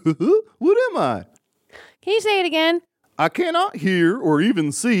 What am I? Can you say it again? I cannot hear or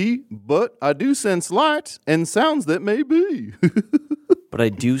even see, but I do sense light and sounds that may be. But I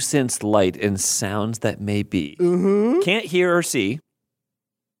do sense light and sounds that may be. Can't hear or see.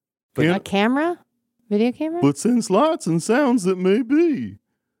 A camera? Video camera? But sense lights and sounds that may be.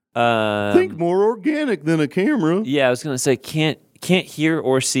 Think more organic than a camera. Yeah, I was going to say can't hear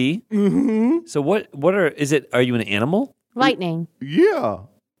or see. Mm-hmm. So what is it? Are you an animal? Lightning. Yeah.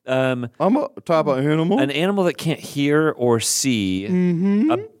 I'm a type of animal. An animal that can't hear or see.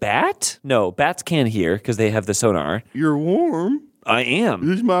 Mm-hmm. A bat? No, bats can hear because they have the sonar. You're warm. I am.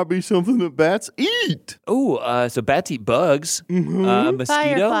 This might be something that bats eat. Oh, so bats eat bugs. Mm-hmm.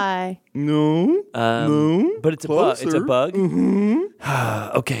 Mosquito? Firefly. No. No. But it's a bug. It's a bug?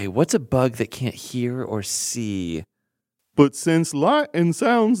 Mm-hmm. Okay, what's a bug that can't hear or see? But sense light and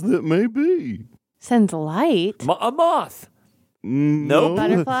sounds that may be. Sense light? A moth. Nope.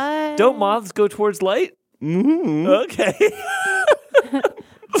 Butterfly. Don't moths go towards light? Mm-hmm. Okay.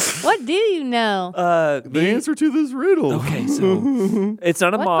 What do you know? The answer to this riddle. Okay, so it's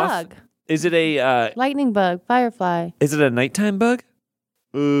not a What moth. bug? Is it a Lightning bug, firefly. is it a nighttime bug?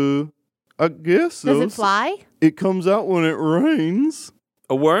 I guess so. Does it fly? It comes out when it rains.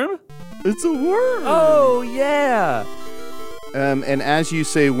 A worm? It's a worm. Oh yeah. And as you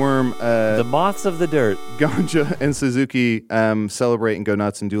say worm, The moths of the dirt. Ganja and Suzuki celebrate and go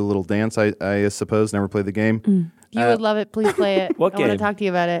nuts and do a little dance, I suppose. Never played the game. You would love it. Please play it. What I want game? to talk to you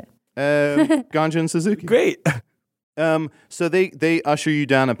about it. Ganja and Suzuki. Great. So they usher you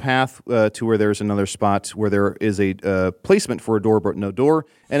down a path to where there's another spot where there is a placement for a door but no door.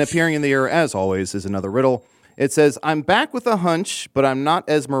 And appearing in the air, as always, is another riddle. It says, I'm back with a hunch, but I'm not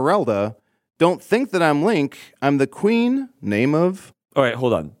Esmeralda. Don't think that I'm Link. I'm the queen. Name of... All right,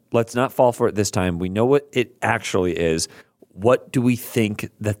 hold on. Let's not fall for it this time. We know what it actually is. What do we think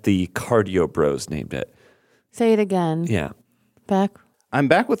that the Cardio Bros named it? Say it again. Yeah. Back. I'm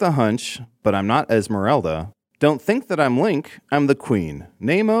back with a hunch, but I'm not Esmeralda. Don't think that I'm Link. I'm the queen.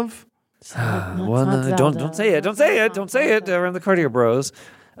 Name of... Well, no, don't say it. Don't say it. Don't say it around the Cardio Bros.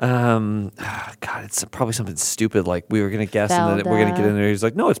 God, it's probably something stupid like we were going to guess and then we're going to get in there. He's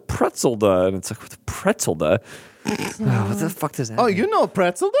like, no, it's Pretzelda. And it's like, what's Pretzelda? What the fuck does that mean? you know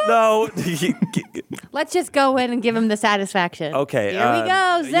Pretzelda? No. Let's just go in and give him the satisfaction. Okay, Here we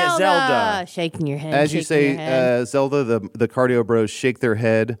go. Zelda. yeah, Zelda. Shaking your head. As you shaking say, your head. Zelda, the Cardio Bros shake their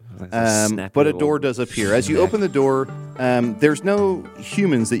head, snappy but a little door does appear. As you open the door, there's no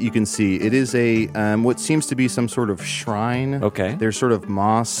humans that you can see. It is a what seems to be some sort of shrine. Okay. There's sort of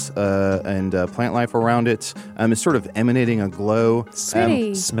moss and plant life around it. It's sort of emanating a glow.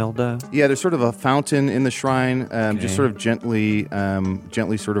 Pretty. Smelda. Yeah, there's sort of a fountain in the shrine, just sort of gently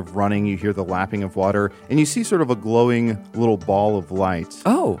sort of running. You hear the lapping of water, and you see sort of a glowing little ball of light.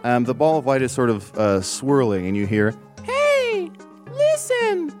 Oh. The ball of light is sort of swirling, and you hear, "Hey,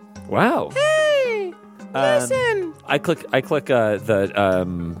 listen! Wow. Hey, listen!" I click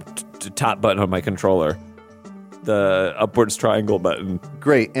the top button on my controller. The upwards triangle button.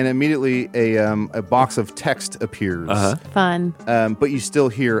 Great, and immediately a box of text appears. Fun. But you still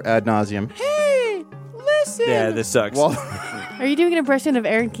hear ad nauseum, "Hey, listen!" Yeah, this sucks. Well, Are you doing an impression of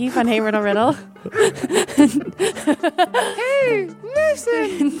Aaron Keefe on Hey Riddle Riddle? hey,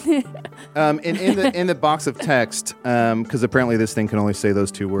 listen! In the box of text, because apparently this thing can only say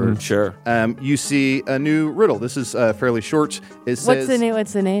those two words. Sure. You see a new riddle. This is fairly short. It says,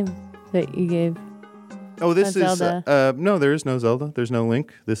 What's the name that you gave? Oh, this Not is Zelda. no. There is no Zelda. There's no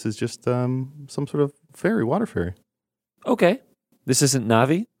Link. This is just some sort of fairy, water fairy. Okay. This isn't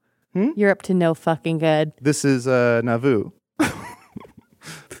Navi? You're up to no fucking good. This is Navu.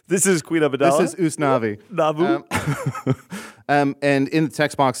 This is Queen Amidala? This is Usnavi. Navu? And in the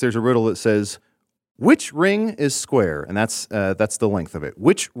text box, there's a riddle that says, "Which ring is square?" And that's the length of it.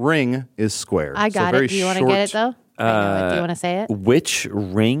 Which ring is square? I got it. Do you want to get it, though? I know it. Do you want to say it? Which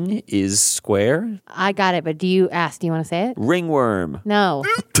ring is square? I got it, but do you want to say it? Ringworm. No.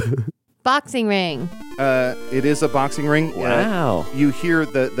 Boxing ring. It is a boxing ring. Wow. You hear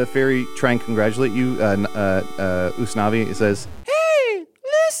the fairy try and congratulate you. Usnavi. It says, "Hey,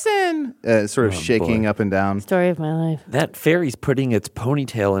 listen!" Sort of shaking up and down. Story of my life. That fairy's putting its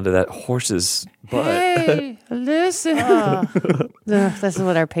ponytail into that horse's butt. Hey, listen! This is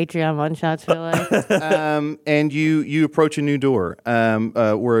what our Patreon one-shots feel like. And you approach a new door,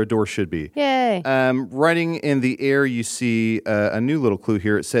 where a door should be. Yay. Writing in the air, you see a new little clue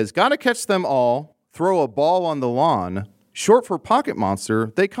here. It says, "Gotta catch them all. Throw a ball on the lawn. Short for pocket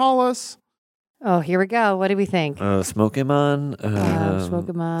monster. They call us." Oh, here we go. What do we think? Smokemon.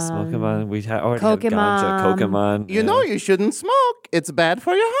 Smokemon. Smokemon. We already have Kokemon. Ganja. Kokemon. You know you shouldn't smoke. It's bad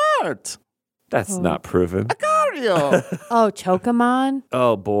for your heart. That's not proven. Cardio. Oh, Chocomon?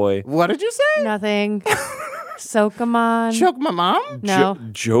 Oh, boy. What did you say? Nothing. Sokamon? Choke my mom? No.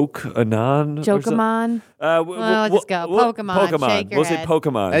 Joke Anon? Jokamon? Let's just go. Pokemon. Shake your We'll head. say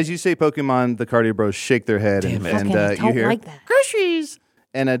Pokemon. As you say Pokemon, the Cardio Bros shake their head. Damn it. And Okay, I you don't hear, like that. "Groceries!"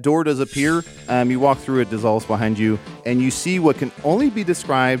 And a door does appear. You walk through it, dissolves behind you, and you see what can only be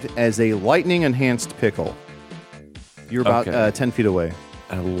described as a lightning-enhanced pickle. You're about Okay. 10 feet away.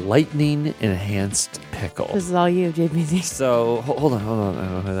 A lightning-enhanced pickle. This is all you, JPC. So, hold on. I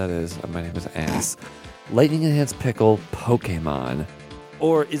don't know who that is. My name is Ass. Lightning-enhanced pickle Pokemon.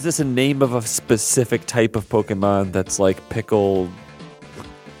 Or is this a name of a specific type of Pokemon that's like pickle...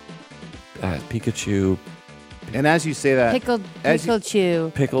 Pikachu... And as you say that, Pickled as you-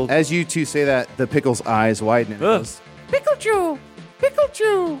 Chew. Pickle... as you two say that, the pickle's eyes widen and it Ugh. goes, "Pikachu!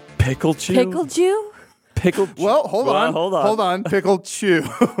 Pikachu!" Picklechu? Pickled Chew? Pickled. Well, hold on. Pickled chew.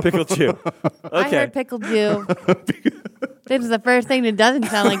 Pickled chew. I Okay. heard pickled Jew. This is the first thing that doesn't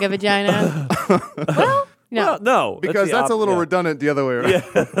sound like a vagina. Well, no. Well, no, Because that's a little redundant the other way around.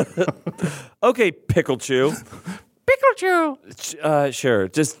 Okay, pickle chew. Pickle chew. Sure.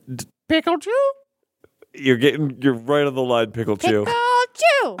 Just Pickle chew. you're right on the line, pickle chew. Pickle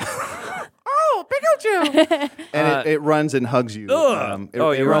Jew. Oh, pickle chew. And it runs and hugs you. Ugh. It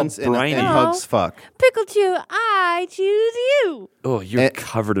You're runs all and briny. hugs fuck. Pickle Chew, I choose you. Oh, you're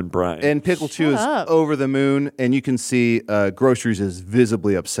covered in brine. And Pickle Chew is up. over the moon, and you can see Groceries is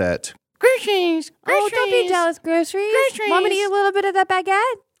visibly upset. Groceries. Oh, don't be jealous, groceries. Want me to eat a little bit of that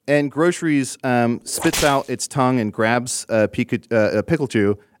baguette? And Groceries spits out its tongue and grabs Pickle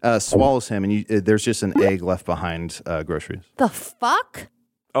Chew, swallows him, and there's just an egg left behind Groceries. The fuck?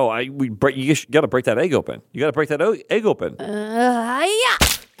 Oh, you got to break that egg open. You got to break that egg open. Yeah.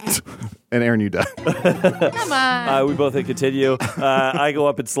 And Aaron, you die. Come on. We both continue. I go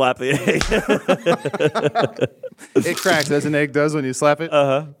up and slap the egg. It cracks as an egg does when you slap it.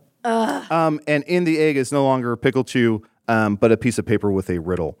 And in the egg is no longer Pickle Chew, but a piece of paper with a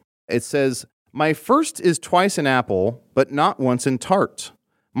riddle. It says, "My first is twice in apple, but not once in tart.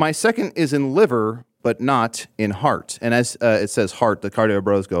 My second is in liver, but not in heart." And as it says heart, the Cardio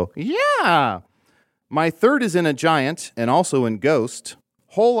Bros go, "Yeah." "My third is in a giant and also in ghost.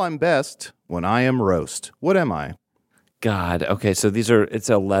 Whole I'm best when I am roast. What am I?" God. Okay, so it's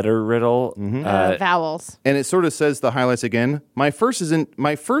a letter riddle. Vowels. And it sort of says the highlights again. My first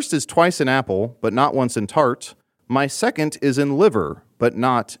is twice in apple, but not once in tart. My second is in liver, but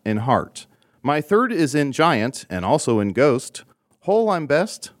not in heart. My third is in giant and also in ghost. Whole I'm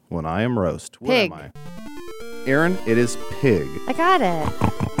best when I am roast. What Pig. am I? Aaron, it is pig. I got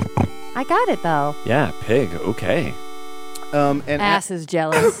it, though. Yeah, pig. Okay. And Ass is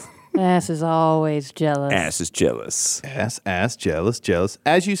jealous. Ass is always jealous. Ass is jealous. ass, jealous.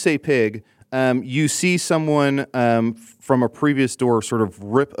 As you say pig, you see someone from a previous door sort of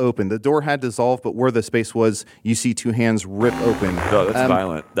rip open. The door had dissolved, but where the space was, you see two hands rip open. Oh, that's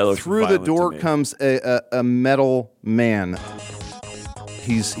violent. That looks Through the violent to door me. comes a metal man.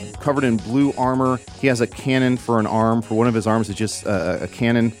 He's covered in blue armor. He has a cannon for an arm. For one of his arms, it's just a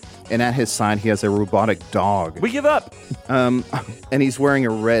cannon. And at his side, he has a robotic dog. We give up. And he's wearing a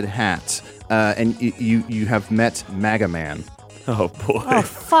red hat. And you have met MAGA Man. Oh, boy. Oh,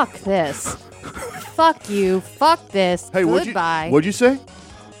 fuck this. Fuck you. Fuck this. Hey, Goodbye. What'd you say?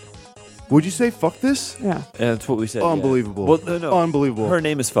 Would you say fuck this? Yeah. That's what we said. Unbelievable. Yeah. Well, no. Unbelievable. Her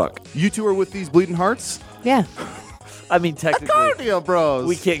name is Fuck. You two are with these bleeding hearts? Yeah. I mean, technically, Cardio Bros.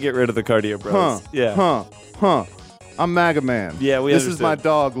 we can't get rid of the Cardio Bros. Yeah. I'm MAGA Man. Yeah, we This is understood. my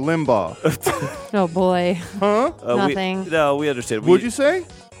dog, Limbaugh. Oh, boy. Huh? Nothing. We understand. What'd you say?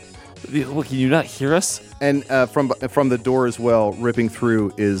 Well, can you not hear us? And from the door as well, ripping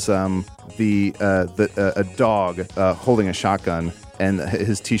through is a dog holding a shotgun, and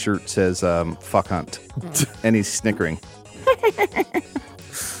his T-shirt says "fuck hunt," and he's snickering.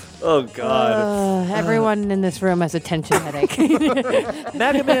 Oh, God. Everyone in this room has a tension headache.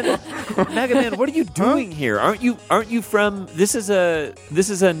 MAGA Man, what are you doing here? Aren't you from? This is a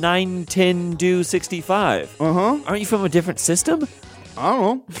 910 do 65. Aren't you from a different system? I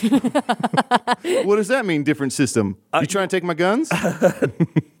don't know. What does that mean? Different system? You trying to take my guns?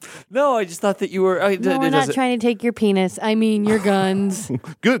 No, I just thought that you were. No, we're not trying to take your penis. I mean your guns.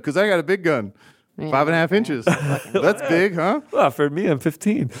 Good, because I got a big gun, 5.5 inches. That's big, huh? Well, for me, I'm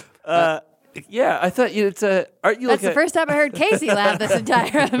 15. Yeah, I thought it's a. Aren't you That's like the first time I heard Casey laugh this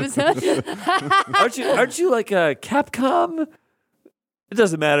entire episode. Aren't you like a Capcom? It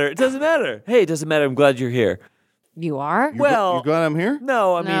doesn't matter. Hey, it doesn't matter. I'm glad you're here. You are? You glad I'm here?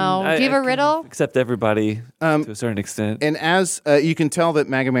 No, I mean, No. Do you have a riddle? Accept everybody to a certain extent. And as you can tell that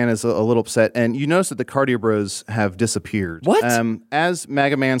MAGA Man is a little upset, and you notice that the Cardio Bros have disappeared. What? As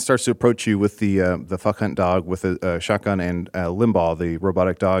MAGA Man starts to approach you with the fuck hunt dog with a shotgun and Limbaugh, the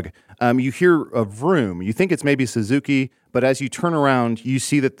robotic dog, you hear a vroom. You think it's maybe Suzuki, but as you turn around, you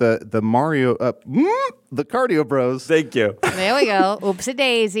see that the the Cardio Bros. Thank you. There we go. Oopsie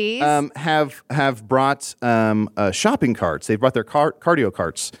daisies. Have brought shopping carts. They've brought their cardio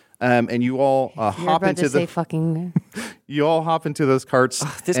carts. And you all You're hop about into to say fucking you all hop into those carts.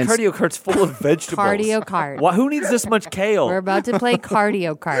 This and cardio cart's full of vegetables. cardio cart. Why, who needs this much kale? We're about to play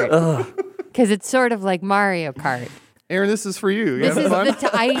cardio cart. Because it's sort of like Mario Kart. Aaron, this is for you. You This having is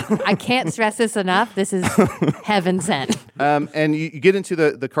fun? I can't stress this enough. This is heaven sent. And you get into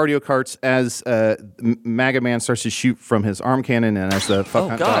the cardio carts as MAGA Man starts to shoot from his arm cannon, and as the fuck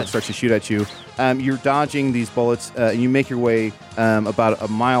hunt dog starts to shoot at you, you're dodging these bullets. And you make your way about a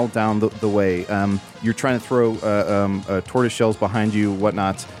mile down the way. You're trying to throw tortoise shells behind you,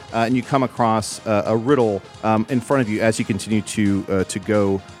 whatnot, and you come across a riddle in front of you as you continue to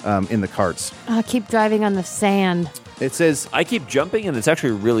go in the carts. Keep driving on the sand. It says, I keep jumping, and it's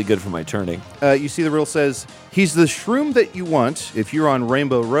actually really good for my turning. You see the riddle says, he's the shroom that you want. If you're on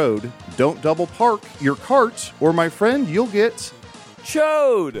Rainbow Road, don't double park your cart, or my friend, you'll get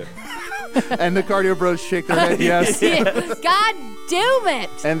chode. And the cardio bros shake their head, yes. God damn it.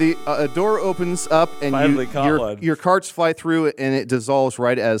 And the door opens up, and your carts fly through, and it dissolves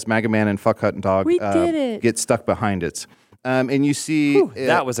right as MAGA Man and Fuck Hut and Dog get stuck behind it. And you see...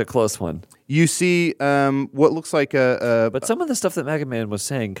 that was a close one. You see what looks like a... But some of the stuff that MAGA Man was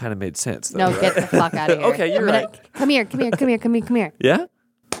saying kind of made sense, though. No, get the fuck out of here. Okay, you're right. Come here. Yeah?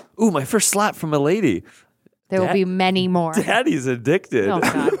 Ooh, my first slap from a lady. There will be many more. Daddy's addicted. Oh,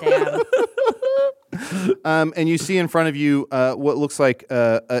 goddamn. And you see in front of you what looks like...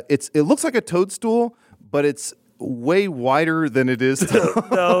 it looks like a toadstool, but it's way wider than it is.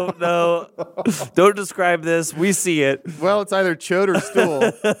 No. Don't describe this. We see it. Well, it's either chode or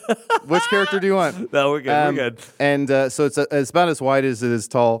stool. Which character do you want? No, we're good. We're good. And so it's about as wide as it is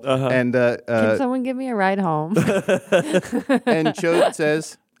tall. And can someone give me a ride home? And chode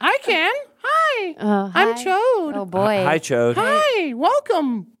says, I can. Hi. I'm Chode. Oh, boy. Hi, Chode. Hi.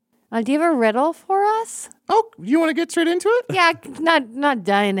 Welcome. Do you have a riddle for us? Oh, you want to get straight into it? Yeah, not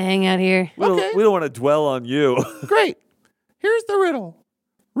dying to hang out here. We don't want to dwell on you. Great. Here's the riddle.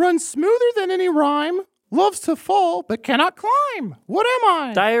 Runs smoother than any rhyme, loves to fall, but cannot climb. What am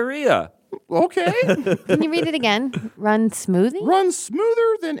I? Diarrhea. Okay. Can you read it again? Run smoothie? Runs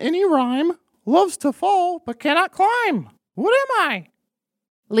smoother than any rhyme, loves to fall, but cannot climb. What am I?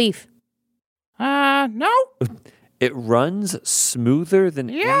 Leaf. No. It runs smoother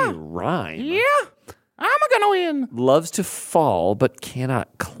than any rhyme. Yeah. I'm gonna win. Loves to fall, but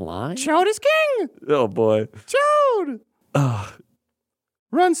cannot climb. Chode is king. Oh, boy. Chode. Ugh.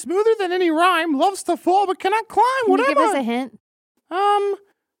 Runs smoother than any rhyme, loves to fall, but cannot climb. Can What you am give us I? a hint?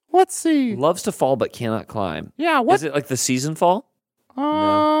 Let's see. Loves to fall, but cannot climb. Yeah, what? Is it like the season fall?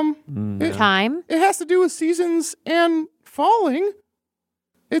 Time? It has to do with seasons and falling.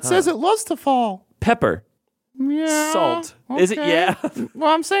 It says it loves to fall. Pepper. Yeah. Salt. Is it? okay. Yeah.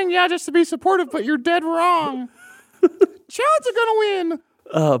 Well, I'm saying yeah just to be supportive, but you're dead wrong. Chodes are gonna win.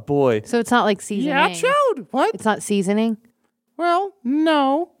 Oh, boy. So it's not like seasoning. Yeah, chode. What? It's not seasoning? Well,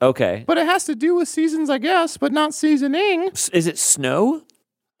 no. Okay. But it has to do with seasons, I guess, but not seasoning. Is it snow?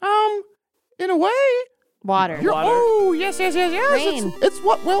 In a way. Water. Oh, yes. Rain. It's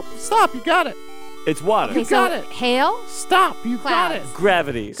what? Well, stop. You got it. It's water. You got it. Hail? Stop. You got it.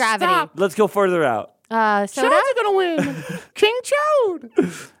 Gravity. Gravity. Let's go further out. Soda? Chodes are gonna win. King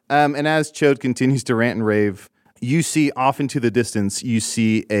Chode. and as Chode continues to rant and rave, you see off into the distance, you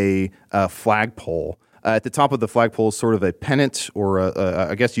see a flagpole. At the top of the flagpole is sort of a pennant, or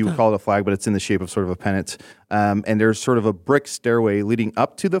I guess you would call it a flag, but it's in the shape of sort of a pennant. And there's sort of a brick stairway leading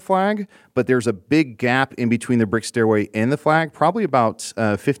up to the flag, but there's a big gap in between the brick stairway and the flag, probably about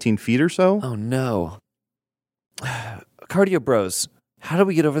 15 feet or so. Oh, no. Cardio Bros, how do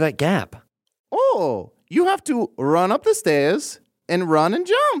we get over that gap? Oh, you have to run up the stairs and run and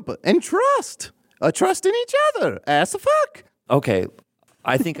jump and trust. Trust in each other. Ass a fuck. Okay.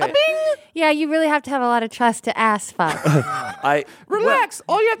 I think Yeah, you really have to have a lot of trust to ask fuck. Relax.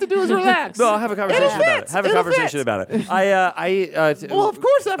 All you have to do is relax. No, I'll have a conversation about it. Have a conversation about it. Well, of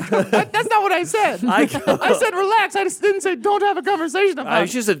course, that's not what I said. I said relax. I just didn't say don't have a conversation about it. I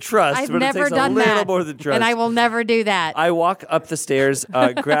just said trust, I've but never it takes done a little that, more than trust. and I will never do that. I walk up the stairs,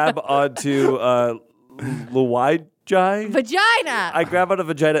 grab onto Luigi. Vagina. I grab onto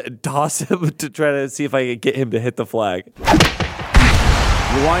Vagina and toss him to try to see if I can get him to hit the flag.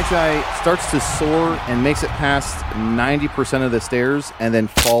 Luigi starts to soar and makes it past 90% of the stairs and then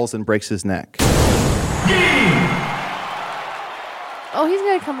falls and breaks his neck. Oh, he's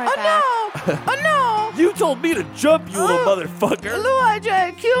going to come right back. Oh, no. You told me to jump, you little motherfucker.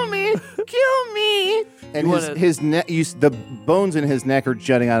 Luigi, kill me. Kill me. And his neck, the bones in his neck are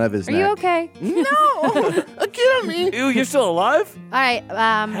jutting out of his Are neck. you okay? No. Kill me. Ew, you're still alive? All right.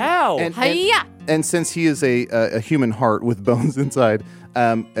 How? Hiya. And since he is a human heart with bones inside,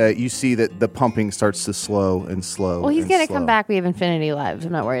 you see that the pumping starts to slow and slow. Well, he's going to come back. We have infinity lives.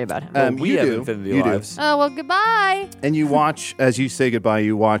 I'm not worried about him. We have infinity lives. Oh, well, goodbye. And you watch, as you say goodbye,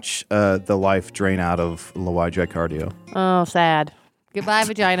 you watch the life drain out of Luigi Cardio. Oh, sad. Goodbye,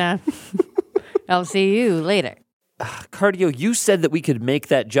 vagina. I'll see you later. Cardio, you said that we could make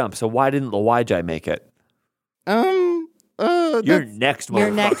that jump, so why didn't Luigi make it? You're next, motherfucker.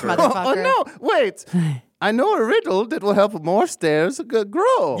 You're next, motherfucker. Oh, no, wait. I know a riddle that will help more stairs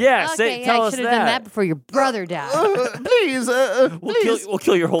grow. Yeah, Okay, tell I us should have done that before your brother died. Please, please. We'll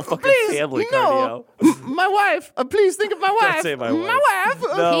kill your whole fucking family, no. Cardio. My wife. Please think of my wife. Don't say my wife. My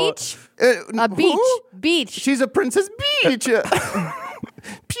wife. No. Peach? A Beach. Who? Beach. She's a Princess Peach.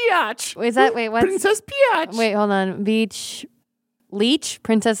 Peach. Is that, wait, what's? Princess Peach. Wait, hold on. Beach. Leech?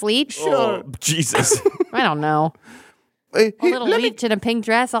 Princess Leech? Oh, Jesus. I don't know. Hey, A little let leech in a pink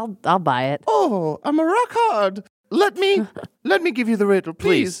dress? I'll buy it. Oh, I'm a rock hard. Let me give you the riddle,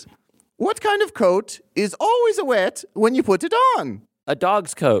 please. What kind of coat is always wet when you put it on? A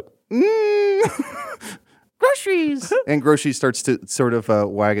dog's coat. Groceries. And groceries starts to sort of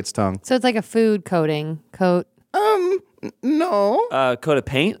wag its tongue. So it's like a food coating. Coat. No. Coat of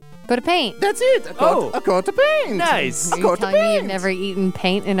paint? Coat of paint. That's it. A coat of paint. Nice. Are you telling me you've never eaten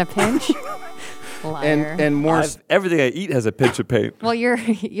paint in a pinch? Liar. And more. Everything I eat has a pinch of paint. Well, you're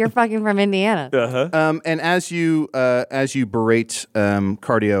fucking from Indiana. And as you berate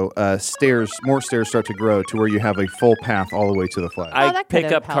Cardio, more stairs start to grow to where you have a full path all the way to the flag. I that pick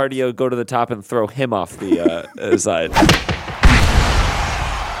could've up helped. Cardio, go to the top, and throw him off the side.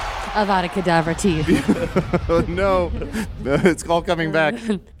 Avada Kedavra to you. Oh, no, it's all coming back.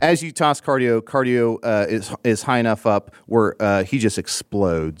 As you toss Cardio is high enough up where he just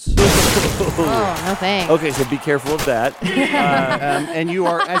explodes. Oh, no thanks. Okay, so be careful of that. And you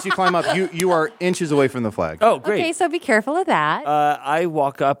are, as you climb up, you are inches away from the flag. Oh, great. Okay, so be careful of that. I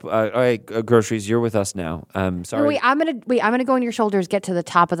walk up. All right, groceries. You're with us now. Sorry. Wait, I'm gonna go on your shoulders, get to the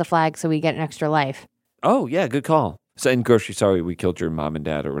top of the flag, so we get an extra life. Oh yeah, good call. So in grocery, sorry, we killed your mom and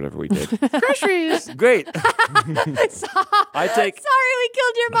dad or whatever we did. Groceries. Great. Sorry, we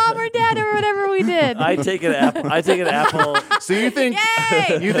killed your mom or dad or whatever we did. I take an apple. So you think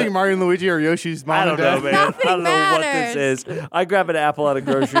Mario and Luigi are Yoshi's mom I and don't know, dad? man. Nothing I don't know what this is. I grab an apple out of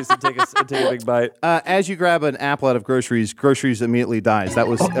groceries and take a big bite. As you grab an apple out of groceries immediately dies. That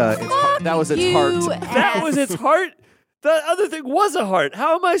was its heart. That was its heart. The other thing was a heart.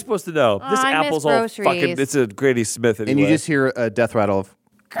 How am I supposed to know? This I miss apple's all groceries. fucking. It's a Grady Smith anyway. And you just hear a death rattle of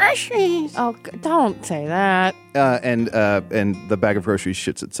groceries. Oh, don't say that. And the bag of groceries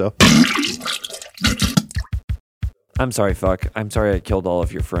shits itself. I'm sorry, fuck. I'm sorry I killed all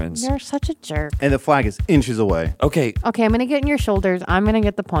of your friends. You're such a jerk. And the flag is inches away. Okay. Okay, I'm gonna get in your shoulders. I'm gonna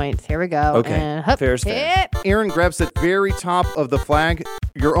get the points. Here we go. Okay. And hup, Fair is fair. hit. Aaron grabs the very top of the flag.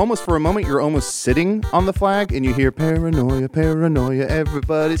 For a moment, you're almost sitting on the flag, and you hear paranoia, paranoia,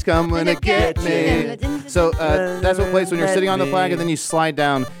 everybody's coming to get me. So that's what plays when you're sitting on the flag, and then you slide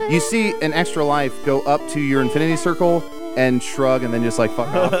down. You see an extra life go up to your infinity circle and shrug, and then just like fuck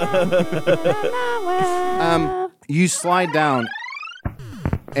off. You slide down,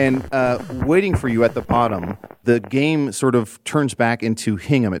 and waiting for you at the bottom, the game sort of turns back into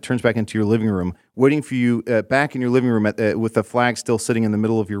Hingham. It turns back into your living room. Waiting for you back in your living room with the flag still sitting in the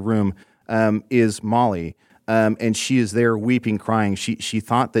middle of your room is Molly. And she is there weeping, crying. She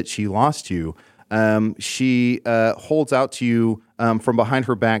thought that she lost you. She holds out to you from behind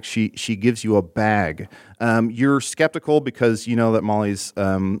her back. She gives you a bag. You're skeptical because you know that Molly's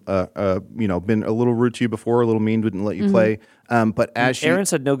been a little rude to you before, a little mean, wouldn't let you play. But as Aaron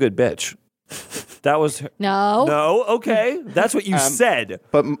said no good bitch. That was her. No. Okay. That's what you said.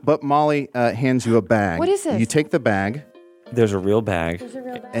 But Molly hands you a bag. What is this? You take the bag. There's a real bag.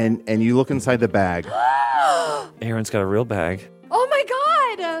 And you look inside the bag. Aaron's got a real bag. Oh my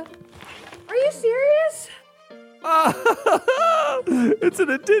God! Are you serious? It's a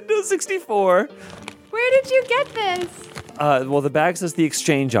Nintendo 64. Where did you get this? Well, the bag says the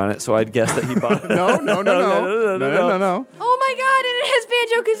exchange on it, so I'd guess that he bought it. No. Oh my God! And it has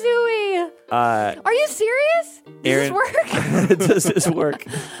Banjo-Kazooie. Are you serious? Does Aaron, this work? Does this work?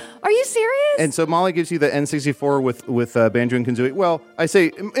 Are you serious? And so Molly gives you the N64 with Banjo and Kazooie. Well, I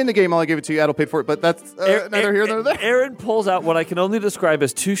say in the game Molly gave it to you. Adult paid for it, but that's neither here nor there. Aaron pulls out what I can only describe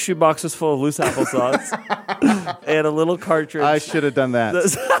as 2 shoeboxes full of loose applesauce and a little cartridge. I should have done that.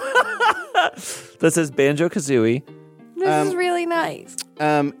 That says Banjo-Kazooie. This is really nice.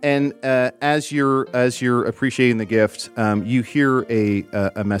 And as you're appreciating the gift, you hear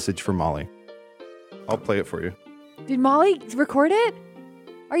a message from Molly. I'll play it for you. Did Molly record it?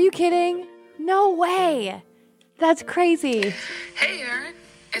 Are you kidding? No way. That's crazy. Hey, Aaron.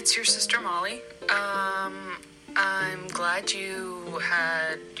 It's your sister Molly. I'm glad you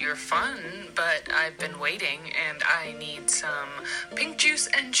had your fun, but I've been waiting and I need some pink juice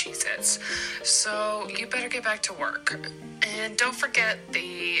and Cheez-Its. So you better get back to work. And don't forget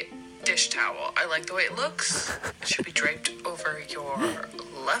the dish towel. I like the way it looks. It should be draped over your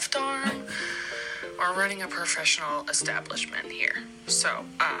left arm. We're running a professional establishment here. So,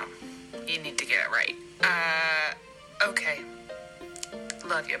 you need to get it right. Okay.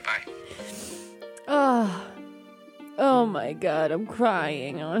 Love you, bye. Oh my God, I'm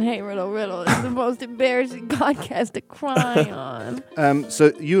crying on Hey Riddle Riddle. It's the most embarrassing podcast to cry on.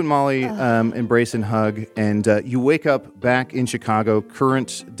 So you and Molly embrace and hug, and you wake up back in Chicago,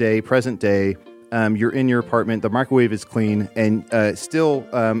 present day. You're in your apartment. The microwave is clean, and still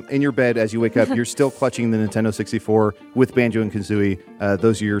in your bed as you wake up, you're still clutching the Nintendo 64 with Banjo and Kazooie,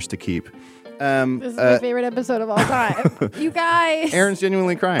 those years to keep. This is my favorite episode of all time. You guys. Aaron's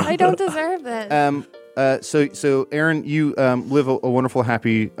genuinely crying. I don't deserve this. So Aaron, you live a wonderful,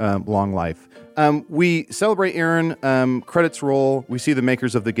 happy, long life. We celebrate Aaron. Credits roll. We see the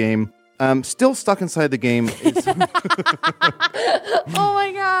makers of the game. Still stuck inside the game. Oh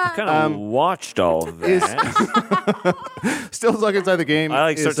my God! I kind of watched all of that. Still stuck inside the game.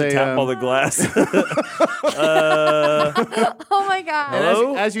 I start to tap all the glass. Oh my God!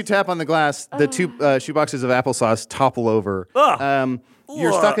 And as you tap on the glass, the two shoeboxes of applesauce topple over.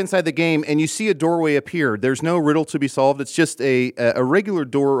 You're stuck inside the game, and you see a doorway appear. There's no riddle to be solved. It's just a regular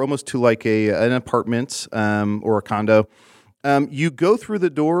door, almost to like an apartment or a condo. You go through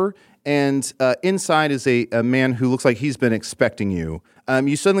the door, and inside is a man who looks like he's been expecting you.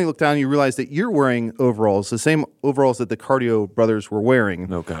 You suddenly look down, and you realize that you're wearing overalls, the same overalls that the Cardio brothers were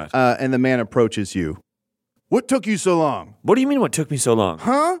wearing. Oh, God. And the man approaches you. What took you so long? What do you mean what took me so long?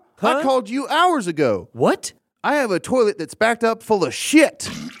 Huh? I called you hours ago. What? I have a toilet that's backed up full of shit.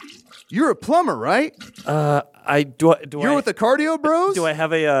 You're a plumber, right? You're with the Cardio bros? Do I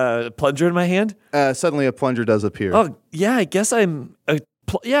have a plunger in my hand? Suddenly a plunger does appear. Oh, yeah, I guess I'm a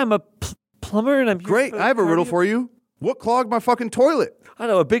plumber, and I'm great. I have a riddle for you. What clogged my fucking toilet? I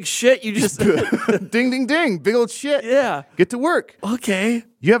know, a big shit. You just ding, ding, ding. Big old shit. Yeah. Get to work. Okay.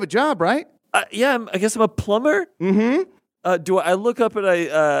 You have a job, right? Yeah, I guess I'm a plumber. Mm-hmm. Do I look up and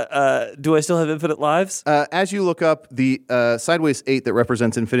do I still have infinite lives? As you look up, the sideways 8 that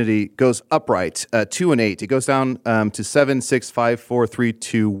represents infinity goes upright, 2 and 8. It goes down to 7, 6, 5, 4, 3,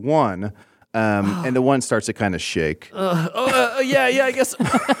 2, 1. And the 1 starts to kind of shake. Yeah. I guess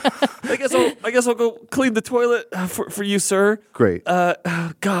I'll go clean the toilet for you, sir. Great.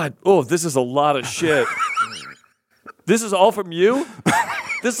 God. Oh, this is a lot of shit. This is all from you?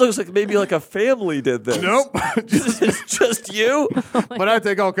 This looks like maybe like a family did this. Nope. This is just you? But I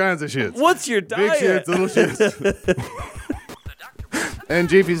take all kinds of shits. What's your diet? Big shits, little shits. And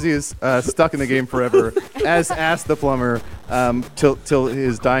JPC is stuck in the game forever, as asked the plumber, till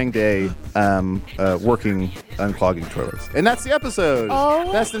his dying day, working unclogging toilets. And that's the episode.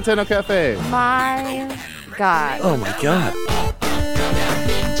 Oh. That's Nintendo Cafe. My God. Oh my God.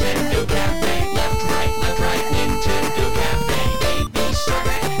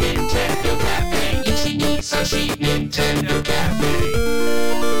 Nintendo Cafe.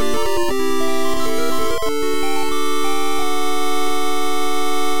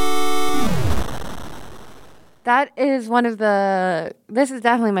 That is this is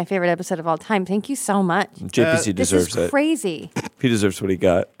definitely my favorite episode of all time. Thank you so much. JPC deserves this is crazy. He deserves what he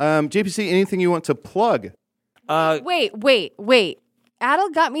got. JPC, anything you want to plug? Wait.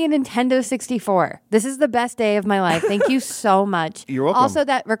 Adel got me a Nintendo 64. This is the best day of my life. Thank you so much. You're welcome. Also,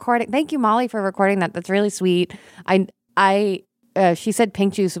 that recording. Thank you, Molly, for recording that. That's really sweet. She said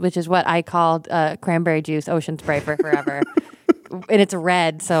pink juice, which is what I called cranberry juice, ocean spray for forever. And it's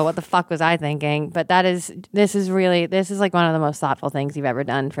red, so what the fuck was I thinking? But this is like one of the most thoughtful things you've ever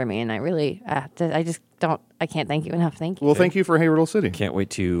done for me, and I really, I can't thank you enough. Thank you. Well, thank you for Hey Riddle City. Can't wait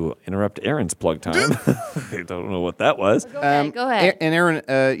to interrupt Aaron's plug time. I don't know what that was. Go ahead. And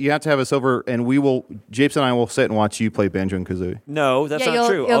Aaron, you have to have us over, and Japes and I will sit and watch you play Banjo and Kazooie. No, that's not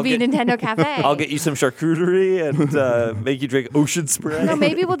true. You'll be Nintendo Cafe. I'll get you some charcuterie and make you drink ocean spray. No,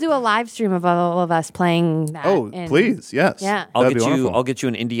 maybe we'll do a live stream of all of us playing that. Oh, please, yes. Yeah. I'll get you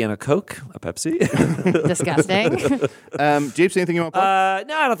an Indiana Coke, a Pepsi. Disgusting. Japes, anything you want to plug?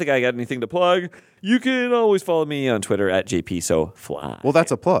 No, I don't think I got anything to plug. You can always follow me on Twitter at JPSoFly. Well,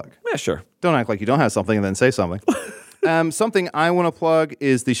 that's a plug. Yeah, sure. Don't act like you don't have something and then say something. Something I want to plug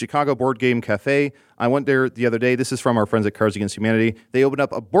is the Chicago Board Game Cafe. I went there the other day. This is from our friends at Cards Against Humanity. They opened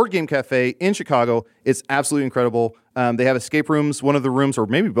up a board game cafe in Chicago. It's absolutely incredible. They have escape rooms. One of the rooms, or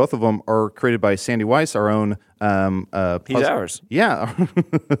maybe both of them, are created by Sandy Weiss, our own. He's ours. Yeah.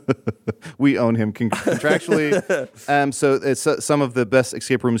 We own him contractually. So it's some of the best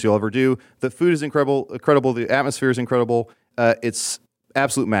escape rooms you'll ever do. The food is incredible. The atmosphere is incredible. It's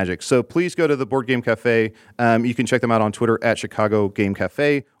absolute magic. So please go to the Board Game Cafe. You can check them out on Twitter at Chicago Game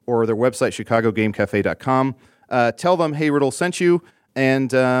Cafe or their website, chicagogamecafe.com. Tell them, hey, Riddle sent you,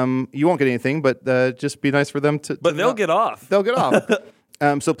 and you won't get anything, but just be nice for them to... But they'll get off. They'll get off.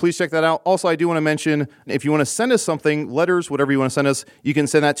 So please check that out. Also, I do want to mention, if you want to send us something, letters, whatever you want to send us, you can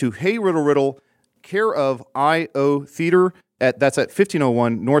send that to Hey Riddle Riddle, care of I.O. Theater. That's at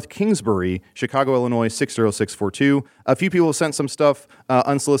 1501 North Kingsbury, Chicago, Illinois, 60642. A few people have sent some stuff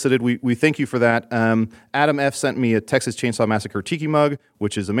unsolicited. We thank you for that. Adam F. sent me a Texas Chainsaw Massacre tiki mug,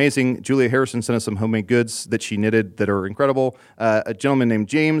 which is amazing. Julia Harrison sent us some homemade goods that she knitted that are incredible. A gentleman named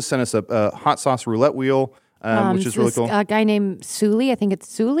James sent us a hot sauce roulette wheel, which is really cool. A guy named Sully, I think it's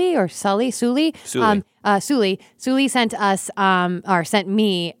Sully or Sully. Sully sent us or sent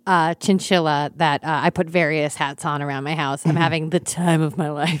me a chinchilla that I put various hats on around my house. I'm having the time of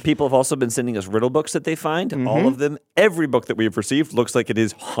my life. People have also been sending us riddle books that they find. All of them, every book that we've received looks like it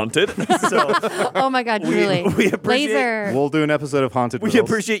is haunted. So oh my God, truly. We appreciate. Laser. We'll do an episode of Haunted We Riddles.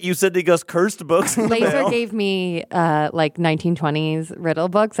 appreciate you sending us cursed books. Laser gave me like 1920s riddle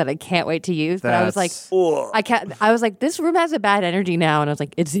books that I can't wait to use. But I was like, I was like, this room has a bad energy now, and I was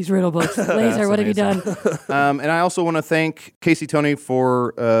like, it's these riddle books. Laser, what have you done? And I also want to thank Casey Tony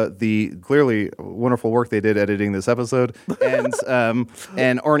for the clearly wonderful work they did editing this episode, and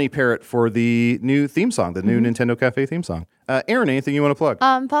Arnie Parrott for the new theme song, the new Nintendo Cafe theme song. Aaron, anything you want to plug?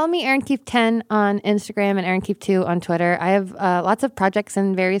 Follow me, Aaron Keefe 10 on Instagram and Aaron Keefe 2 on Twitter. I have lots of projects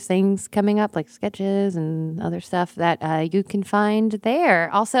and various things coming up, like sketches and other stuff that you can find there.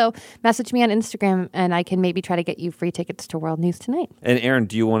 Also, message me on Instagram, and I can maybe try to get you free tickets to World News Tonight. And Aaron,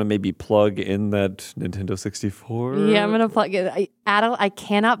 do you want to maybe plug in that Nintendo 64? Yeah, I'm going to plug it. Adel, I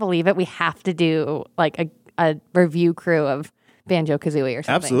cannot believe it. We have to do like a review crew of Banjo-Kazooie or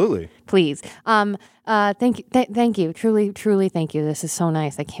something. Absolutely. Please. Thank you. Truly thank you. This is so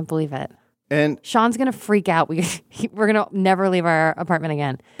nice. I can't believe it. And Sean's going to freak out. We're going to never leave our apartment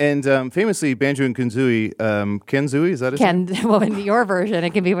again. And famously, Banjo and Kazooie, Ken Zooey, is that his name? Well, in your version,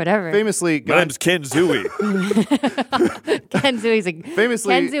 it can be whatever. Famously, My name's Ken Zooey. Ken Zooey's Ken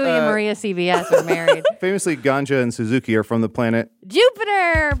Zooey and Maria CBS are married. Famously, Ganja and Suzuki are from the planet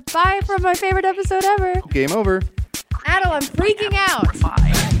Jupiter. Bye from my favorite episode ever. Game Over. Adel, I'm freaking out.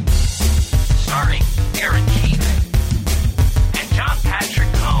 Starring Aaron Keefe and John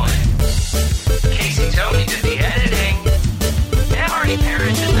Patrick Cohen. Casey Tony did the editing, and Arnie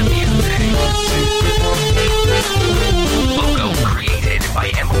Parrott did the music. Logo created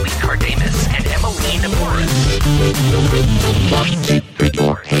by Emily Cardamus and Emmeline Morris.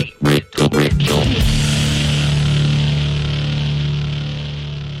 Hey, Riddle.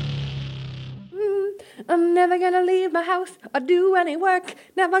 I'm never gonna leave my house or do any work.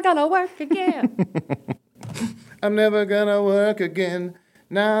 Never gonna work again. I'm never gonna work again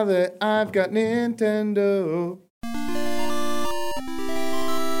now that I've got Nintendo.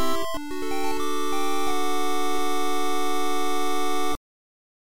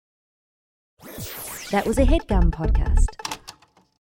 That was a HeadGum podcast.